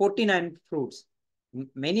 49 fruits.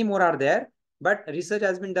 Many more are there, but research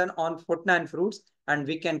has been done on 49 fruits, and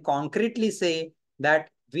we can concretely say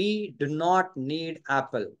that we do not need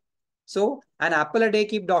apple. So an apple a day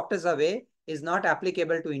keep doctors away is not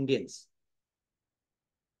applicable to Indians.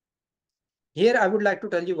 Here I would like to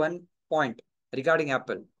tell you one point regarding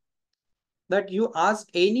apple, that you ask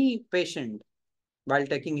any patient while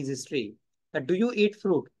taking his history that do you eat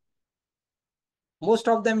fruit? Most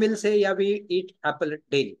of them will say, yeah, we eat apple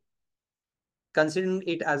daily, considering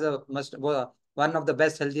it as a must one of the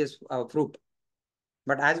best healthiest fruit.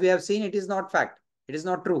 But as we have seen, it is not fact. It is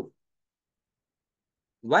not true.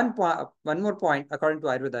 One more point according to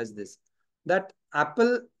Ayurveda is this, that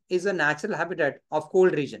apple is a natural habitat of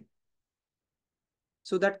cold region.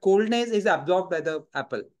 So that coldness is absorbed by the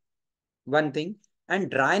apple, one thing,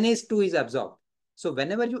 and dryness too is absorbed. So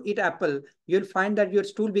whenever you eat apple, you'll find that your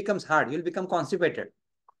stool becomes hard. You'll become constipated.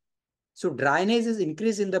 So dryness is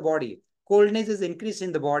increased in the body. Coldness is increased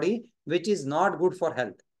in the body, which is not good for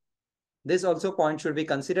health. This also point should be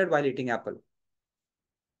considered while eating apple.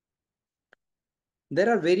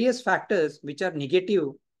 There are various factors which are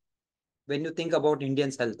negative when you think about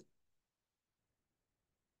Indians' health.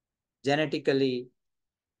 Genetically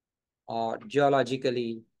or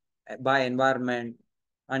geologically, by environment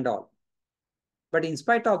and all. But in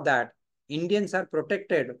spite of that, Indians are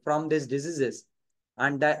protected from these diseases,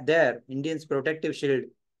 and that their Indians' protective shield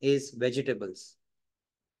is vegetables.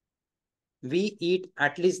 We eat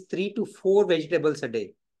at least 3 to 4 vegetables a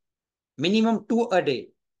day, minimum 2 a day.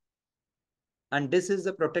 And this is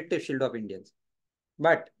the protective shield of Indians.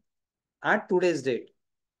 But at today's date,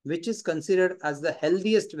 which is considered as the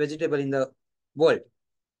healthiest vegetable in the world,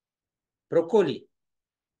 broccoli.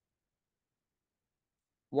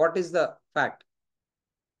 What is the fact?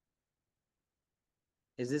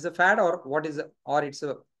 Is this a fad or what is or it's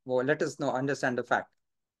a well, let us know understand the fact.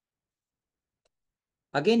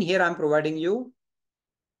 Again, here I'm providing you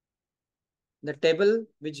the table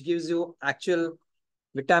which gives you actual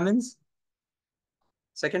vitamins.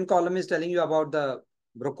 Second column is telling you about the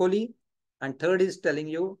broccoli, and third is telling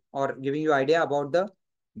you or giving you idea about the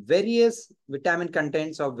various vitamin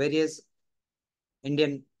contents of various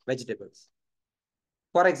Indian vegetables.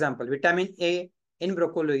 For example, vitamin A in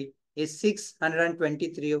broccoli is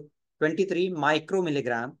 623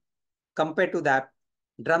 micromilligram. Compared to that,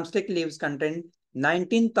 drumstick leaves contain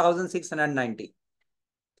 19,690.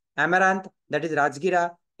 Amaranth, that is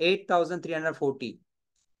Rajgira, 8,340.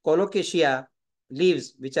 Colocasia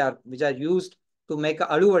leaves, which are used to make a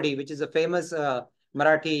aloo vadi, which is a famous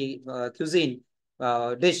Marathi cuisine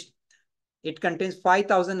dish. It contains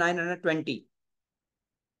 5,920.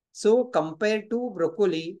 So compared to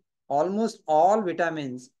broccoli, almost all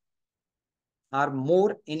vitamins are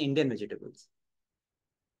more in Indian vegetables.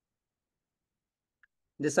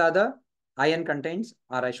 These are the iron contents,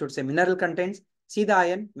 or I should say mineral contents. See the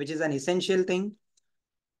iron, which is an essential thing.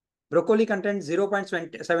 Broccoli contains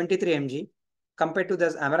 0.73 mg compared to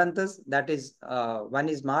this amaranthus, that is one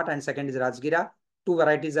is Mart and second is Rajgira. Two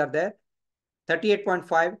varieties are there.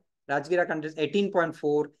 38.5, Rajgira contains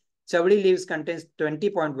 18.4, Chavdi leaves contains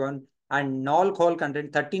 20.1, and Nol Khol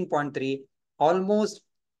contains 13.3. Almost,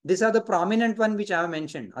 these are the prominent one which I have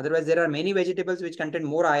mentioned. Otherwise, there are many vegetables which contain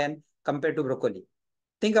more iron compared to broccoli.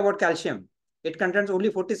 Think about calcium. It contains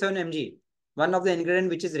only 47 mg, one of the ingredients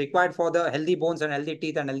which is required for the healthy bones and healthy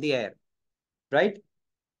teeth and healthy hair, right?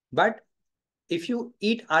 But if you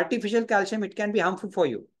eat artificial calcium, it can be harmful for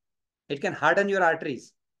you. It can harden your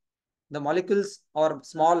arteries. The molecules or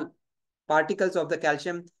small particles of the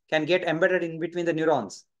calcium can get embedded in between the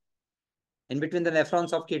neurons, in between the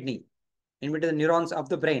nephrons of kidney, in between the neurons of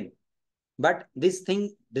the brain. But this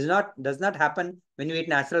thing does not happen when you eat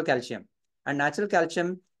natural calcium. And natural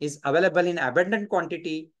calcium is available in abundant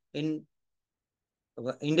quantity in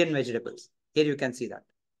Indian vegetables. Here you can see that.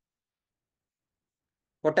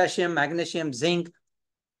 Potassium, magnesium, zinc,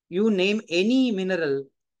 you name any mineral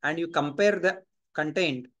and you compare the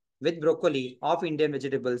content with broccoli of Indian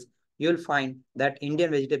vegetables, you'll find that Indian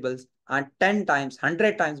vegetables are 10 times,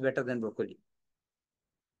 100 times better than broccoli.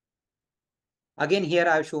 Again, here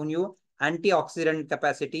I have shown you antioxidant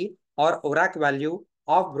capacity or ORAC value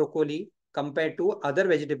of broccoli compared to other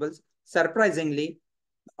vegetables. Surprisingly,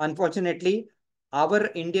 unfortunately,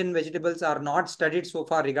 our Indian vegetables are not studied so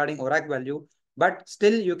far regarding ORAC value, but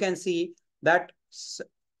still you can see that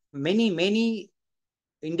many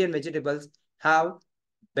Indian vegetables have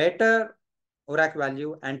better ORAC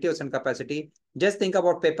value, antioxidant capacity. Just think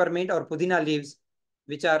about peppermint or pudina leaves,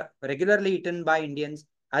 which are regularly eaten by Indians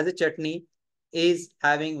as a chutney, is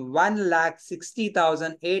having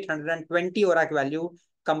 1,60,820 ORAC value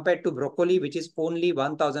compared to broccoli, which is only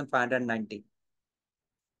 1,590.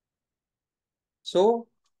 So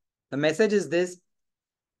the message is this: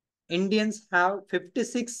 Indians have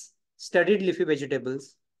 56 studied leafy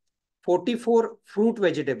vegetables, 44 fruit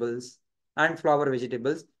vegetables and flower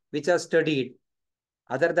vegetables, which are studied.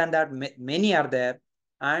 Other than that, many are there.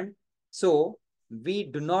 And so we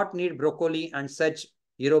do not need broccoli and such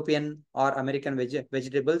European or American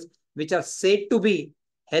vegetables, which are said to be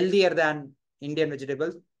healthier than Indian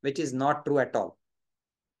vegetables, which is not true at all.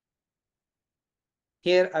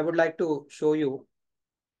 Here, I would like to show you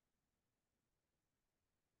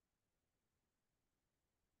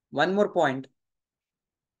one more point,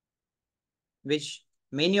 which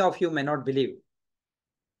many of you may not believe.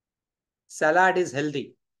 Salad is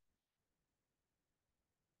healthy.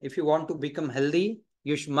 If you want to become healthy,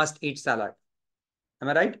 you must eat salad. Am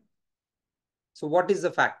I right? So what is the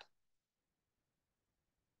fact?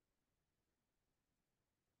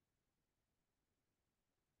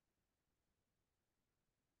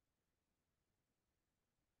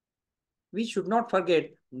 We should not forget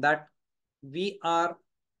that we are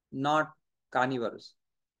not carnivores,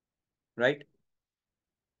 right?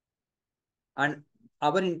 And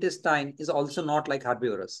our intestine is also not like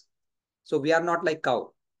herbivorous. So we are not like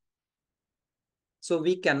cow. So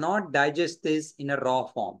we cannot digest this in a raw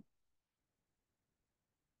form.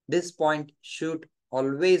 This point should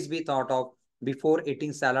always be thought of before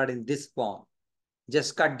eating salad in this form.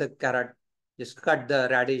 Just cut the carrot, just cut the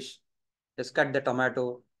radish, just cut the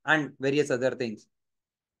tomato and various other things.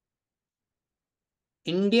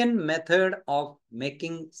 Indian method of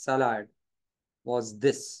making salad was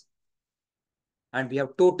this. And we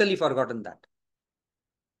have totally forgotten that.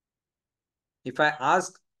 If I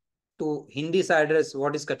ask to Hindi siders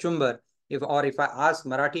what is kachumbar, if I ask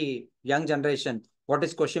Marathi young generation what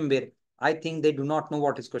is koshimbir, I think they do not know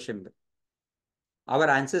what is koshimbir. Our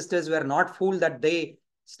ancestors were not fooled that they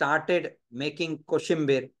started making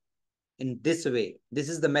koshimbir in this way. This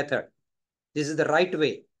is the method. This is the right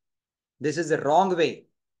way. This is the wrong way.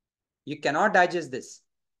 You cannot digest this.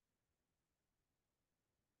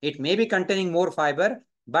 It may be containing more fiber,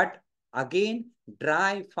 but again,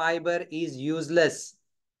 dry fiber is useless.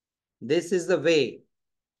 This is the way.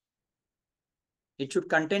 It should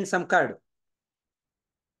contain some curd.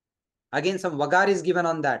 Again, some vagar is given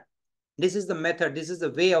on that. This is the method. This is the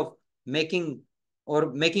way of making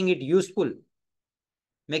it useful,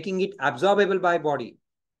 making it absorbable by body,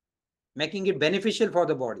 making it beneficial for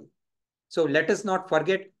the body. So let us not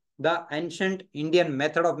forget the ancient Indian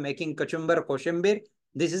method of making kachumbar, koshimbir.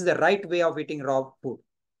 This is the right way of eating raw food.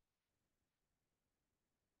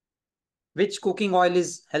 Which cooking oil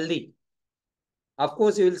is healthy? Of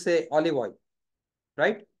course, you will say olive oil,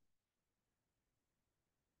 right?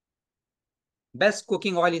 Best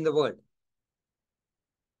cooking oil in the world.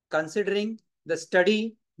 Considering the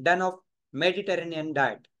study done of Mediterranean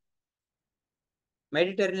diet,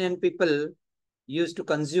 Mediterranean people used to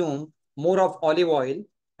consume more of olive oil,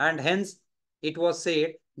 and hence it was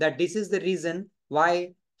said that this is the reason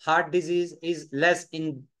why heart disease is less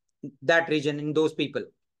in that region, in those people.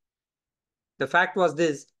 The fact was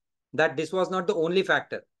this, that this was not the only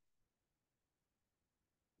factor.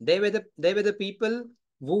 They were the people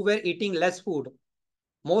who were eating less food,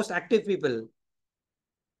 most active people,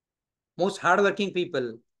 most hardworking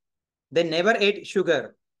people. They never ate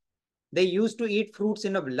sugar. They used to eat fruits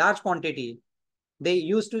in a large quantity. They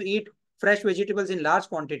used to eat fresh vegetables in large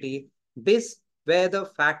quantity. These were the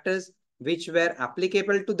factors which were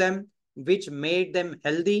applicable to them, which made them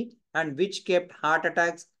healthy and which kept heart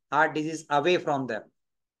attacks, heart disease away from them.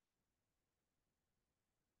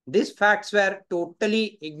 These facts were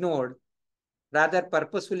totally ignored rather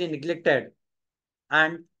purposefully neglected.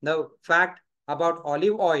 And the fact about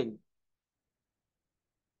olive oil,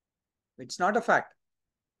 it's not a fact,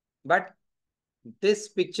 but this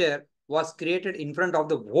picture was created in front of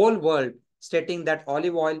the whole world, stating that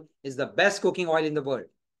olive oil is the best cooking oil in the world.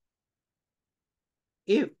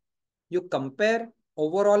 If you compare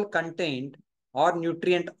overall content or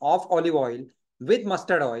nutrient of olive oil with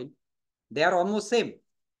mustard oil, they are almost same.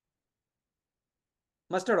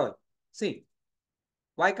 Mustard oil. See,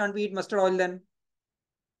 why can't we eat mustard oil then?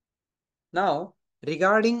 Now,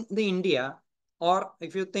 regarding the India, or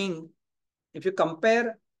if you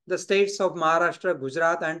compare the states of Maharashtra,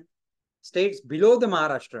 Gujarat, and states below the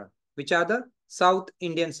Maharashtra, which are the South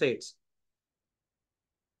Indian states,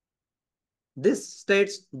 these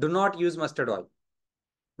states do not use mustard oil,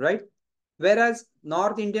 right? Whereas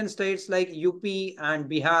North Indian states like UP and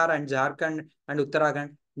Bihar and Jharkhand and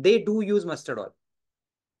Uttarakhand, they do use mustard oil.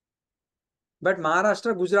 But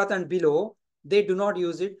Maharashtra, Gujarat, and below, they do not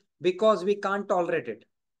use it because we can't tolerate it.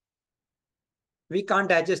 We can't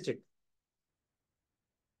digest it.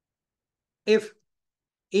 If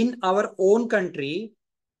in our own country,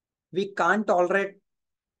 we can't tolerate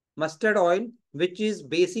mustard oil, which is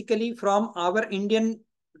basically from our Indian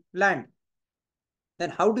land, then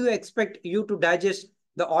how do you expect you to digest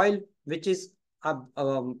the oil which is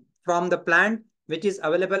from the plant which is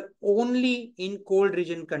available only in cold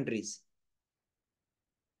region countries,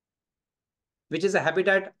 which is a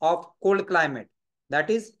habitat of cold climate, that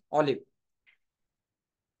is olive.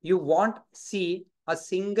 You won't see a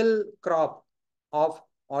single crop of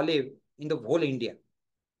olive in the whole India.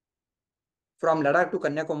 From Ladakh to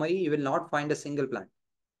Kanyakumari, you will not find a single plant.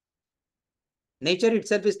 Nature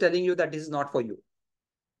itself is telling you that this is not for you.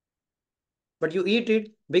 But you eat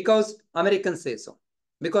it because Americans say so,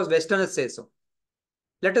 because Westerners say so.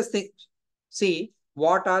 Let us see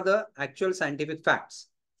what are the actual scientific facts.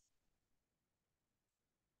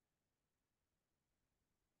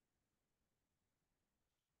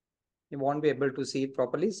 You won't be able to see it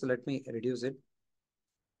properly, so let me reduce it.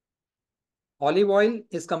 Olive oil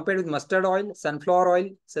is compared with mustard oil, sunflower oil,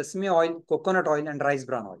 sesame oil, coconut oil, and rice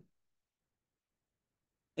bran oil.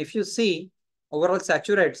 If you see overall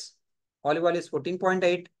saturates, olive oil is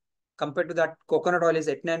 14.8, compared to that coconut oil is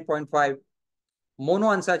 89.5.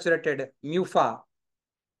 Monounsaturated MUFA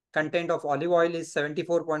content of olive oil is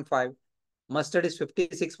 74.5, mustard is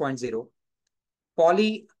 56.0.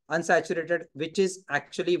 Polyunsaturated, which is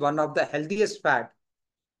actually one of the healthiest fat,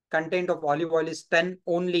 content of olive oil is 10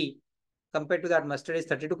 only, compared to that mustard is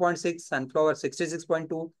 32.6, sunflower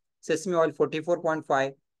 66.2, sesame oil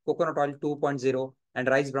 44.5, coconut oil 2.0, and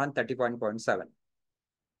rice bran 30.7.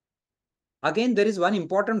 Again, there is one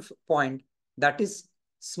important point, that is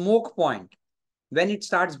smoke point. When it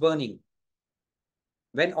starts burning,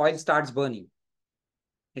 when oil starts burning,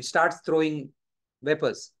 it starts throwing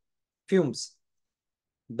vapors, fumes.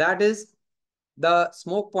 That is, the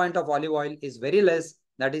smoke point of olive oil is very less,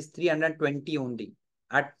 that is 320 only.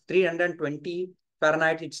 At 320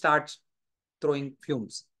 Fahrenheit, it starts throwing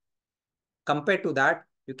fumes. Compared to that,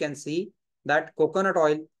 you can see that coconut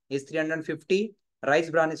oil is 350, rice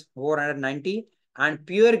bran is 490, and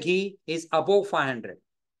pure ghee is above 500.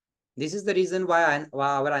 This is the reason why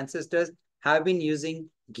our ancestors have been using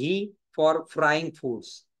ghee for frying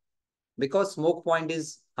foods, because smoke point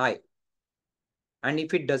is high. And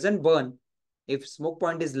if it doesn't burn, if smoke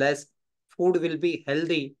point is less, food will be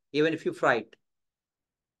healthy even if you fry it.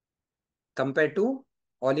 Compared to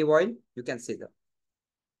olive oil, you can see the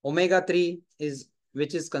omega-3 is,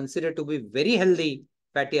 which is considered to be very healthy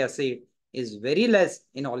fatty acid, is very less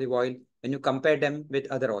in olive oil when you compare them with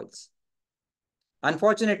other oils.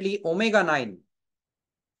 Unfortunately, omega-9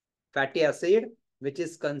 fatty acid, which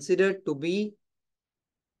is considered to be,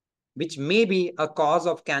 which may be a cause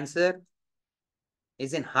of cancer,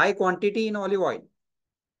 is in high quantity in olive oil.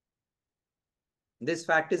 This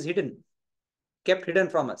fact is hidden, kept hidden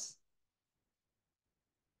from us.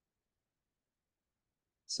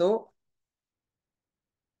 So,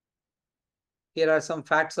 here are some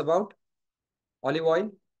facts about olive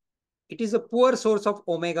oil. It is a poor source of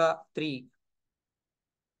omega-3,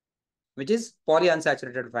 which is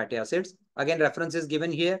polyunsaturated fatty acids. Again, reference is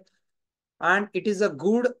given here. And it is a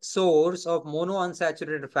good source of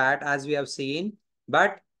monounsaturated fat, as we have seen.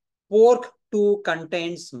 But pork too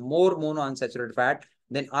contains more monounsaturated fat.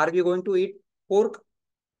 Then are we going to eat pork?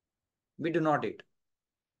 We do not eat.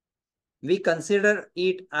 We consider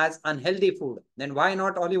it as unhealthy food. Then why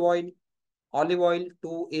not olive oil? Olive oil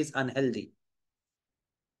too is unhealthy.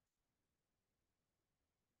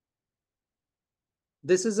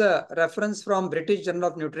 This is a reference from British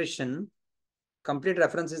Journal of Nutrition. Complete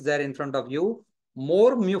reference is there in front of you.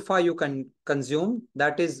 More MUFA you can consume,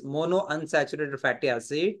 that is mono unsaturated fatty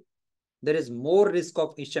acid, there is more risk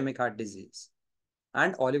of ischemic heart disease.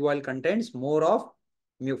 And olive oil contains more of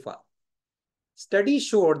MUFA. Studies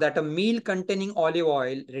showed that a meal containing olive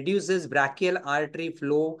oil reduces brachial artery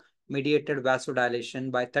flow mediated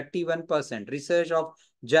vasodilation by 31%. Research of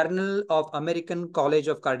Journal of American College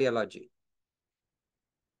of Cardiology.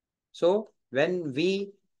 So when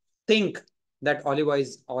we think that oil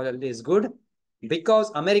is good,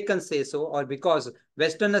 because Americans say so or because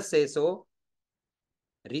Westerners say so,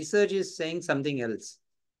 research is saying something else.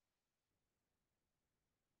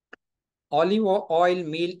 Olive oil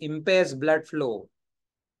meal impairs blood flow.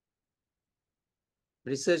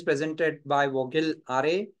 Research presented by Vogel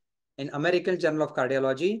R.A. in American Journal of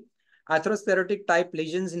Cardiology. Atherosclerotic type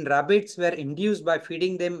lesions in rabbits were induced by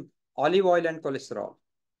feeding them olive oil and cholesterol.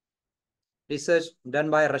 Research done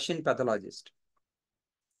by a Russian pathologist.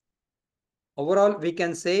 Overall, we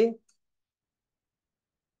can say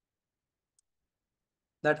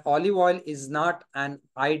that olive oil is not an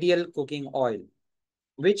ideal cooking oil.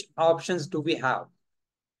 Which options do we have?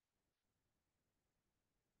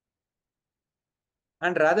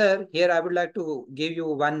 And rather, here I would like to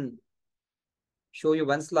show you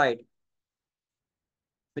one slide,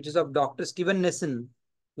 which is of Dr. Steven Nissen,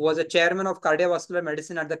 who was a chairman of cardiovascular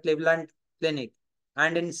medicine at the Cleveland Clinic.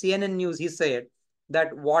 And in CNN News, he said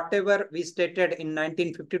that whatever we stated in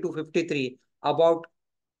 1950 to 53 about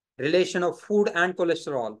relation of food and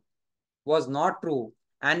cholesterol was not true.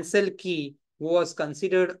 Ansel Key, who is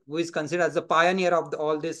considered as the pioneer of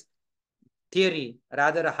all this theory,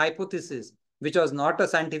 rather a hypothesis, which was not a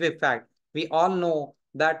scientific fact. We all know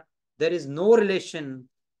that there is no relation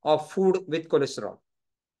of food with cholesterol.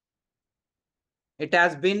 It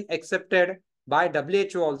has been accepted by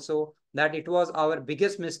WHO also that it was our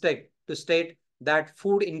biggest mistake to state that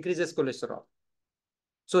food increases cholesterol.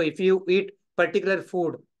 So if you eat particular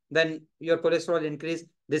food, then your cholesterol increase.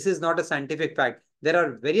 This is not a scientific fact. There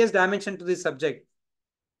are various dimensions to this subject.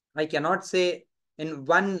 I cannot say in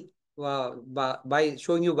one by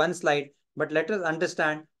showing you one slide, but let us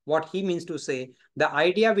understand what he means to say. The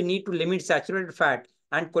idea we need to limit saturated fat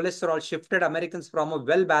and cholesterol shifted Americans from a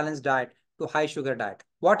well-balanced diet to high sugar diet.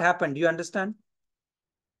 What happened? Do you understand?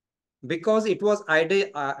 Because it was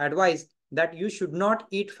advised that you should not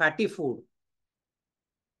eat fatty food.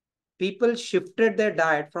 People shifted their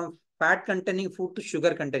diet from fat containing food to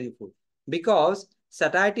sugar containing food because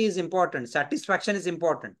satiety is important, satisfaction is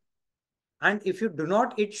important. And if you do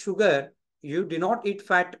not eat sugar, you do not eat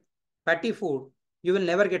fatty food, you will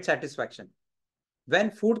never get satisfaction. When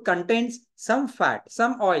food contains some fat,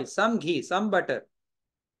 some oil, some ghee, some butter,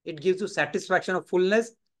 it gives you satisfaction of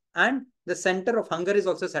fullness and the center of hunger is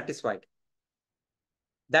also satisfied.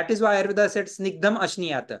 That is why Ayurveda said snigdham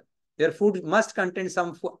ashniyata. Your food must contain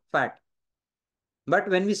some fat. But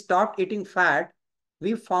when we stopped eating fat,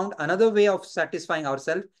 we found another way of satisfying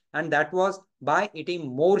ourselves, and that was by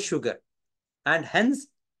eating more sugar. And hence,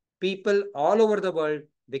 people all over the world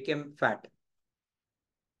became fat.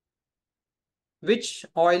 Which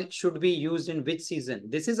oil should be used in which season?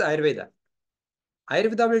 This is Ayurveda.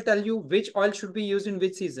 Ayurveda will tell you which oil should be used in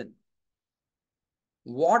which season.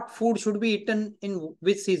 What food should be eaten in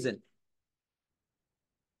which season?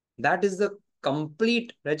 That is the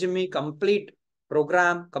complete regime, complete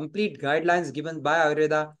program, complete guidelines given by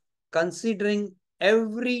Ayurveda, considering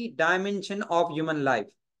every dimension of human life.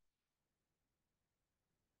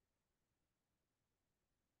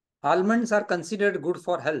 Almonds are considered good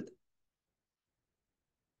for health.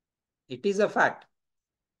 It is a fact.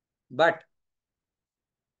 But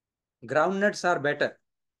groundnuts are better.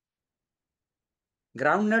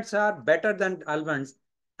 Groundnuts are better than almonds,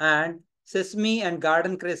 and sesame and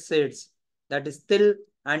garden cress seeds, that is till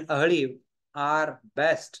and olive, are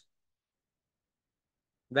best.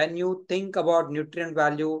 When you think about nutrient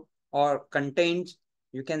value or contains,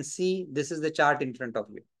 you can see this is the chart in front of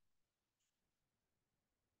you.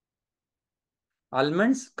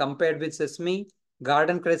 Almonds compared with sesame,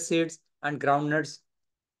 garden cress seeds, and groundnuts.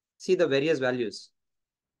 See the various values.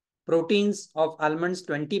 Proteins of almonds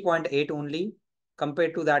 20.8 only,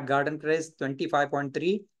 compared to that garden cress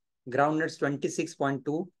 25.3, groundnuts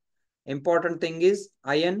 26.2. Important thing is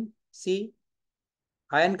iron. See,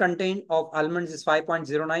 iron content of almonds is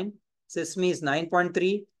 5.09, sesame is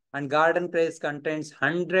 9.3, and garden cress contains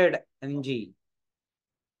 100 mg.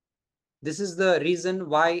 This is the reason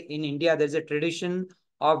why in India there's a tradition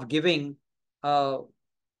of giving a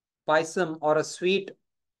paisam or a sweet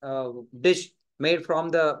dish made from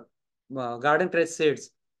the garden cress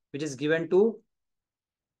seeds, which is given to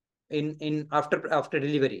in after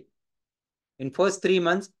delivery. In first 3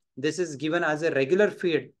 months, this is given as a regular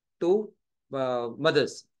feed to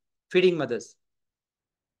mothers, feeding mothers.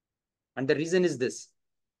 And the reason is this.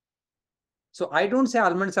 So I don't say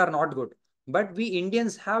almonds are not good, but we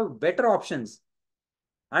Indians have better options.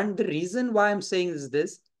 And the reason why I'm saying is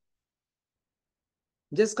this,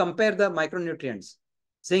 just compare the micronutrients.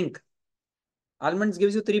 Zinc, almonds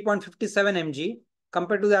gives you 3.57 mg,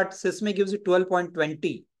 compared to that sesame gives you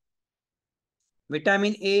 12.20.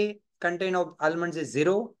 Vitamin A content of almonds is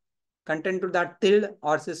 0, content to that till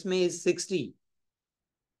or sesame is 60.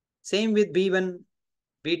 Same with B1,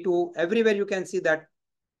 B2, everywhere you can see that.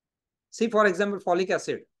 See, for example, folic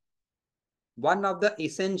acid, one of the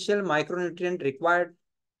essential micronutrient required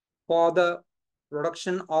for the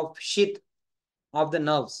production of sheath of the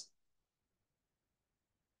nerves.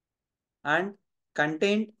 And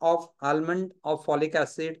content of almond of folic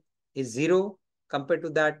acid is 0, compared to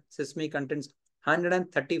that sesame contains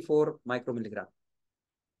 134 micromilligram.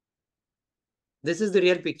 This is the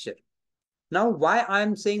real picture. Now, why I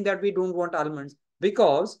am saying that we don't want almonds?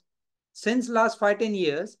 Because since last 5-10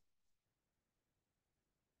 years,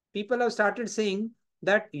 people have started saying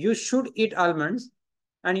that you should eat almonds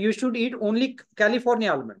and you should eat only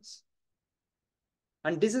California almonds.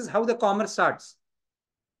 And this is how the commerce starts.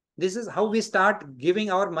 This is how we start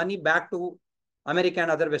giving our money back to America and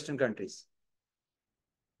other Western countries.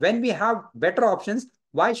 When we have better options,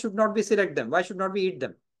 why should not we select them? Why should not we eat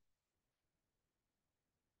them?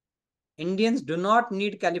 Indians do not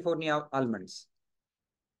need California almonds.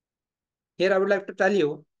 Here I would like to tell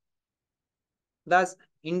you that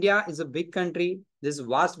India is a big country. There's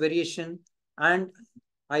vast variation. And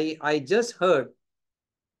I just heard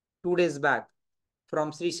 2 days back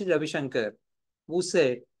from Sri Ravi Shankar, who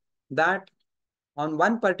said that in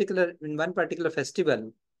one particular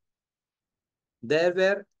festival, there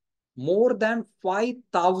were more than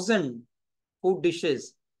 5,000 food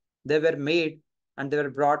dishes. They were made and they were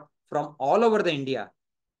brought from all over the India,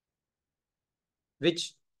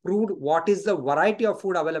 which proved what is the variety of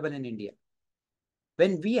food available in India.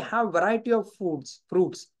 When we have variety of foods,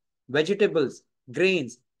 fruits, vegetables,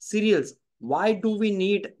 grains, cereals, why do we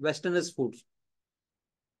need Westerners foods?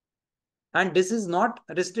 And this is not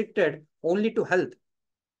restricted only to health.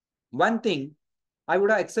 One thing I would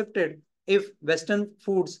have accepted if Western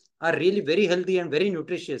foods are really very healthy and very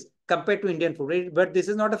nutritious compared to Indian food, but this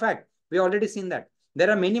is not a fact. We already seen that. There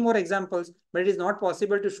are many more examples, but it is not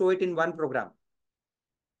possible to show it in one program.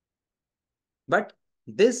 But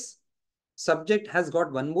this subject has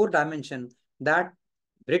got one more dimension, that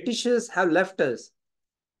Britishers have left us.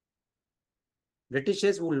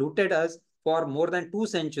 Britishers who looted us for more than 2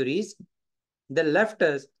 centuries, they left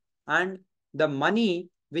us, and the money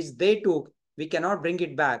which they took, we cannot bring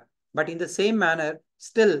it back. But in the same manner,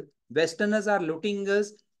 still Westerners are looting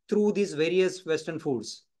us through these various Western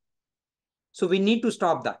foods. So we need to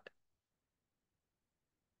stop that.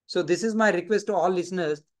 So this is my request to all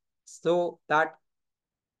listeners, so that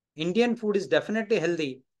Indian food is definitely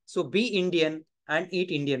healthy. So be Indian and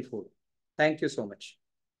eat Indian food. Thank you so much.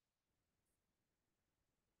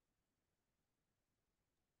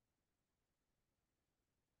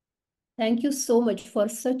 Thank you so much for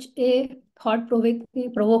such a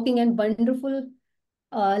thought-provoking and wonderful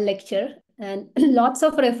lecture, and lots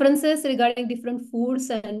of references regarding different foods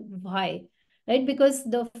and why, right? Because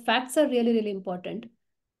the facts are really, really important.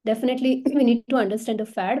 Definitely, we need to understand the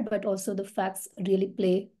fad, but also the facts really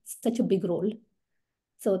play such a big role.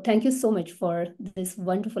 So thank you so much for this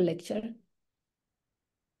wonderful lecture.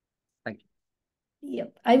 Thank you.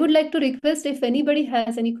 Yep. I would like to request if anybody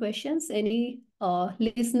has any questions, any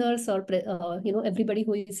listeners or everybody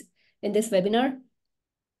who is in this webinar,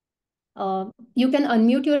 you can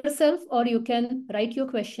unmute yourself or you can write your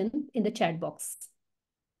question in the chat box.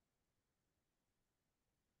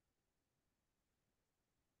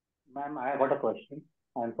 Ma'am, I got a question.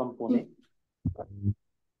 I'm from Pune.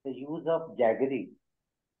 The use of jaggery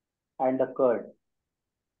and the curd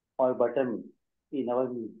or buttermilk in our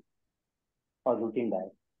meal or routine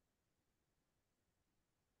diet.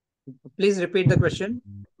 Please repeat the question.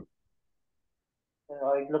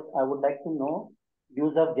 I would like to know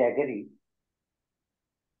use of jaggery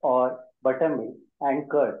or buttermilk and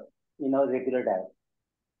curd in our regular diet.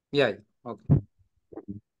 Yeah, okay.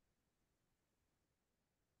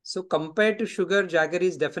 So compared to sugar, jaggery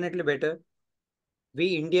is definitely better.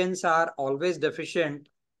 We Indians are always deficient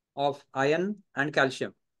of iron and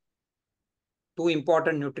calcium, two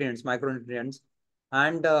important nutrients, micronutrients,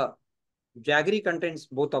 and jaggery contains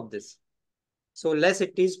both of this. So less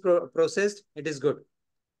it is processed, it is good.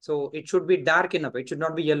 So it should be dark enough. It should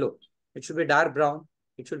not be yellow. It should be dark brown.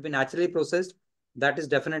 It should be naturally processed. That is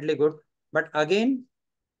definitely good. But again,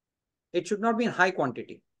 it should not be in high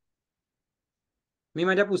quantity. मी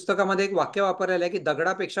माझ्या पुस्तकामध्ये एक वाक्य वापरलेलं आहे की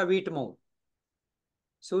दगडापेक्षा wheat Mau.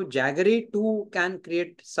 So jaggery too can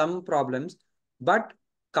create some problems, but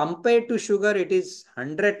compared to sugar, it is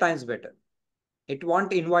 100 times better. It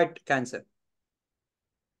won't invite cancer.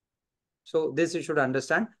 So this you should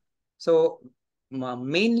understand. So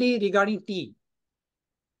mainly regarding tea.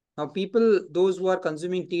 Now people, those who are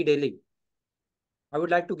consuming tea daily, I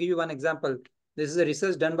would like to give you one example. This is a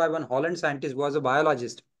research done by one Holland scientist who was a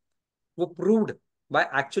biologist, who proved by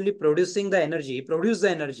actually producing the energy, he produced the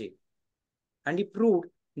energy, and he proved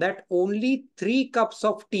that only 3 cups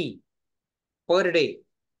of tea per day,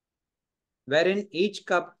 wherein each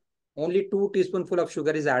cup only 2 teaspoonful of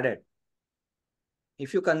sugar is added.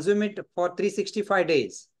 If you consume it for 365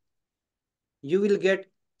 days, you will get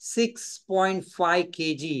 6.5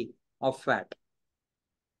 kg of fat.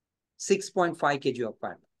 6.5 kg of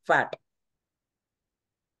fat.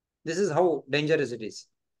 This is how dangerous it is.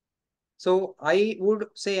 So I would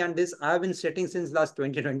say, and this I have been stating since last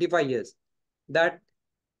 20-25 years, that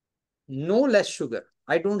no less sugar.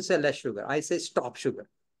 I don't say less sugar. I say stop sugar.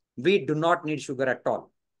 We do not need sugar at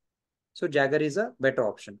all. So Jagger is a better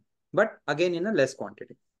option, but again in a less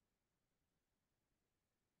quantity.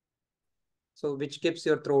 So which keeps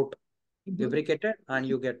your throat lubricated and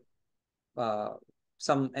you get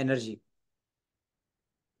some energy.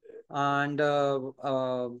 And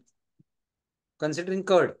considering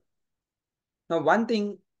curd. Now, one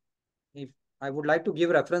thing, if I would like to give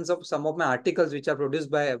reference of some of my articles which are produced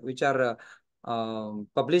by, which are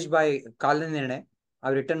published by Kal Nirnay.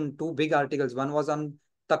 I've written 2 big articles. One was on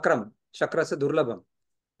Takram, Shakrasa Durlabham,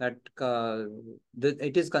 that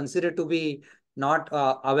it is considered to be not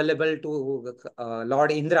available to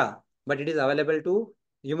Lord Indra, but it is available to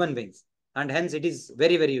human beings. And hence it is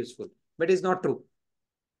very, very useful. But it is not true.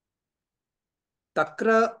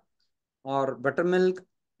 Takra or buttermilk,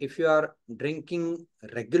 if you are drinking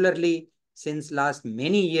regularly since last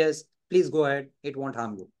many years, please go ahead. It won't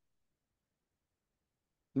harm you.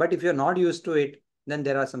 But if you're not used to it, then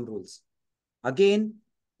there are some rules. Again,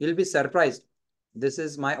 you'll be surprised. This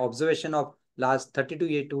is my observation of last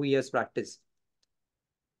 32 years practice.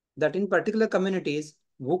 That in particular communities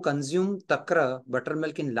who consume takra,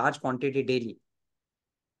 buttermilk in large quantity daily,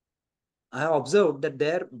 I have observed that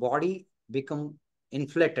their body become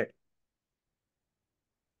inflated.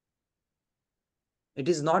 It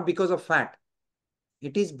is not because of fat.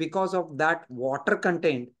 It is because of that water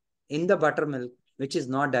content in the buttermilk which is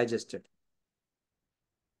not digested.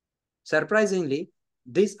 Surprisingly,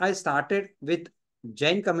 this I started with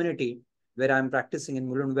Jain community where I am practicing in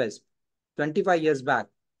Mulund West 25 years back.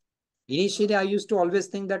 Initially, I used to always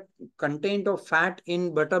think that content of fat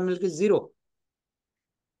in buttermilk is 0.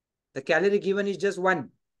 The calorie given is just 1.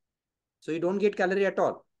 So you don't get calorie at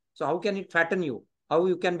all. So how can it fatten you? How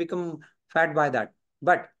you can become fat by that?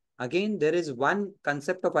 But again, there is one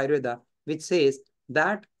concept of Ayurveda which says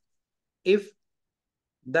that if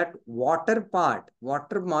that water part,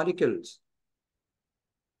 water molecules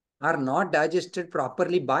are not digested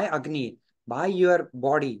properly by Agni, by your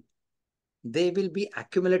body, they will be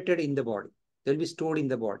accumulated in the body. They'll be stored in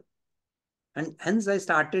the body. And hence I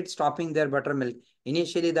started stopping their buttermilk.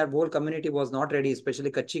 Initially, that whole community was not ready,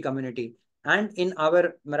 especially Kachi community. And in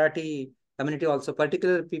our Marathi community also,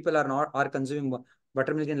 particular people are consuming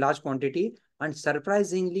buttermilk in large quantity. And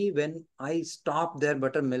surprisingly, when I stopped their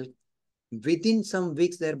buttermilk, within some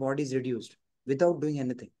weeks, their body is reduced without doing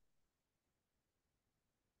anything.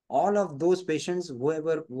 All of those patients,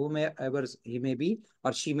 whoever he may be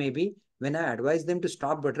or she may be, when I advise them to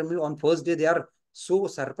stop buttermilk on first day, they are so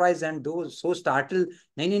surprised and those so startled.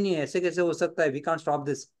 नहीं, ऐसे कैसे हो सकता है? We can't stop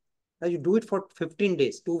this. Now you do it for 15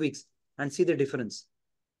 days, 2 weeks, and see the difference.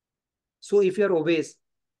 So if you're obese,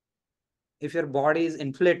 if your body is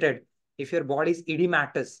inflated, if your body is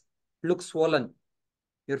edematous, looks swollen,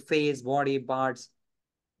 your face, body parts,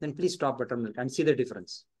 then please stop buttermilk and see the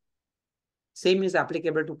difference. Same is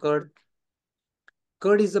applicable to curd.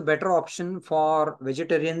 Curd is a better option for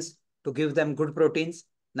vegetarians to give them good proteins,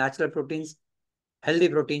 natural proteins, healthy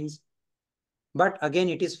proteins. But again,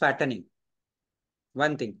 it is fattening.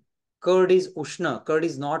 One thing, curd is ushna, curd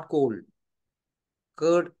is not cold.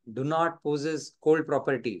 Curd do not possess cold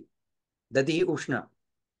property. Dadi ushna.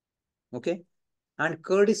 Okay. And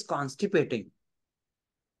curd is constipating.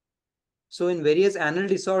 So in various anal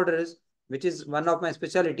disorders, which is one of my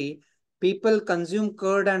specialty, people consume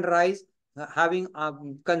curd and rice, having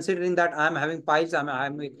considering that I'm having piles, I'm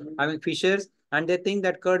having fissures, and they think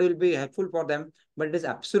that curd will be helpful for them, but it is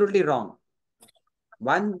absolutely wrong.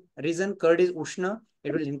 One reason curd is Ushna,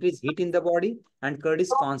 it will increase heat in the body, and curd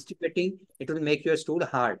is constipating, it will make your stool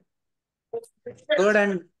hard.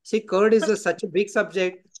 Curd is such a big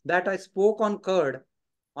subject that I spoke on curd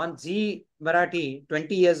on Z Marathi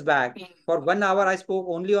 20 years back. For 1 hour, I spoke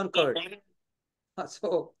only on curd.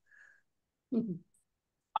 So,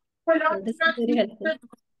 So this is very helpful.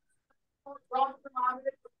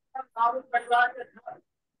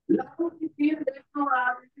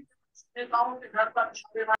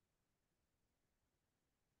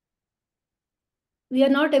 We are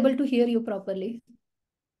not able to hear you properly.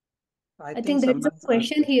 I I think think there is a someone is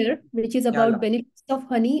question asking. here, which is Yeah, about benefits of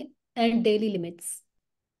honey and daily limits.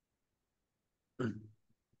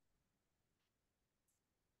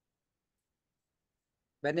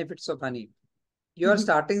 benefits of honey. You are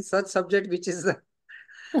starting such subject which is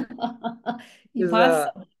is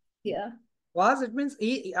Vast, yeah. vast. It means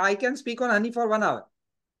I can speak on honey for 1 hour.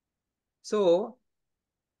 So,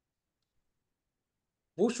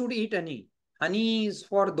 who should eat honey? Honey is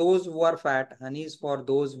for those who are fat. Honey is for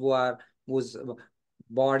those whose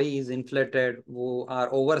body is inflated, who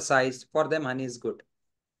are oversized. For them, honey is good.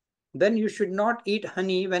 Then you should not eat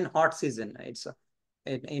honey when hot season.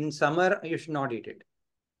 In summer you should not eat it.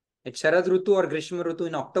 It's Sharad Rutu or Grishma Rutu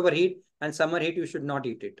in October heat and summer heat you should not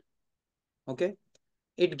eat it. Okay,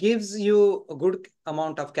 it gives you a good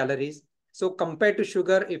amount of calories. So compared to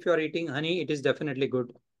sugar, if you are eating honey, it is definitely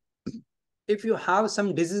good. If you have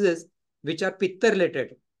some diseases which are pitta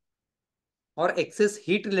related or excess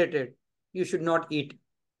heat related, you should not eat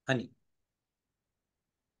honey.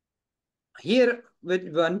 Here,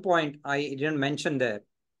 with one point I didn't mention there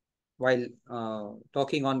while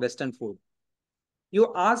talking on Western food.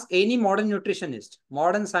 You ask any modern nutritionist,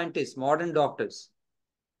 modern scientists, modern doctors,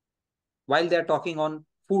 while they're talking on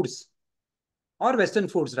foods or Western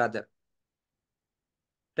foods rather.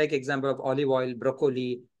 Take example of olive oil,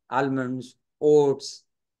 broccoli, almonds, oats,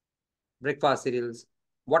 breakfast cereals,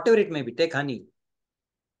 whatever it may be, take honey.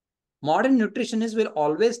 Modern nutritionists will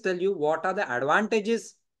always tell you what are the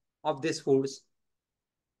advantages of these foods.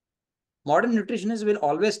 Modern nutritionists will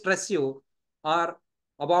always stress you are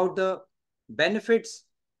about the benefits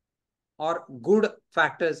or good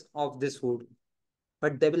factors of this food,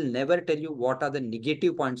 but they will never tell you what are the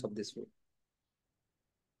negative points of this food.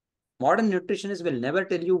 Modern nutritionists will never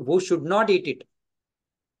tell you who should not eat it.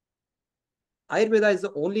 Ayurveda is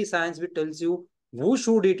the only science which tells you who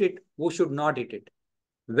should eat it, who should not eat it,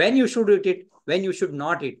 when you should eat it, when you should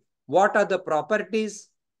not eat, what are the properties,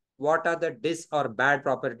 what are the dis or bad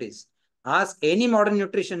properties. Ask any modern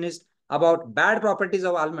nutritionist about bad properties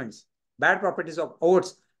of almonds, bad properties of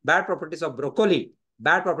oats, bad properties of broccoli,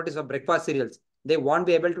 bad properties of breakfast cereals. They won't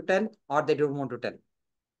be able to tell or they don't want to tell.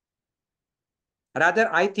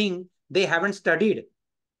 Rather, I think they haven't studied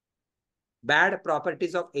bad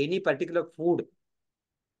properties of any particular food.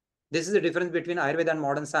 This is the difference between Ayurveda and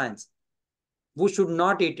modern science. Who should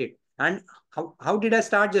not eat it? And how did I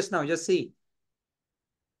start just now? Just see.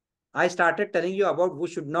 I started telling you about who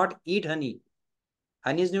should not eat honey.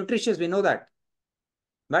 Honey is nutritious, we know that.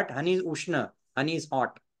 But honey is ushna, honey is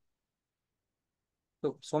hot.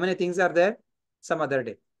 So many things are there. Some other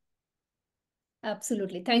day.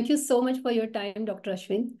 Absolutely. Thank you so much for your time, Dr.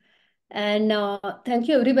 Ashwin. And thank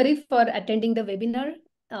you everybody for attending the webinar.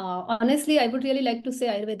 Honestly, I would really like to say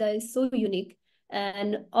Ayurveda is so unique.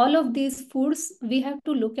 And all of these foods, we have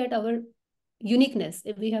to look at our uniqueness.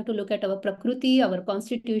 We have to look at our prakriti, our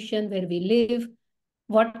constitution, where we live,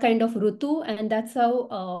 what kind of rutu, and that's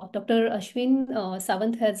how Dr. Ashwin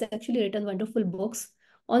Sawant has actually written wonderful books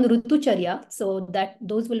on rutucharya. So that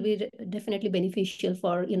those will be definitely beneficial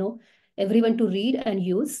for everyone to read and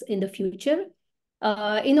use in the future,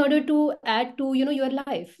 in order to add to your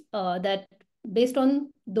life, that based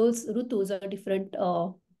on those rutus or different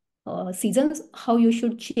seasons, how you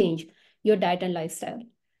should change your diet and lifestyle.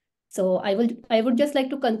 So I would just like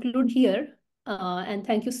to conclude here, and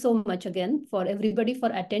thank you so much again for everybody for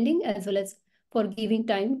attending as well as for giving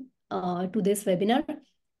time to this webinar.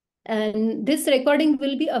 And this recording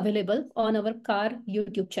will be available on our CAR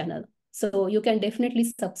YouTube channel. So you can definitely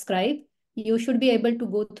subscribe. You should be able to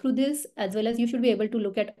go through this as well as you should be able to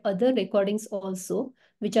look at other recordings also,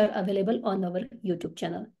 which are available on our YouTube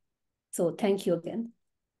channel. So thank you again.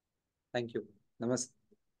 Thank you. Namaste.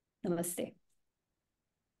 Namaste.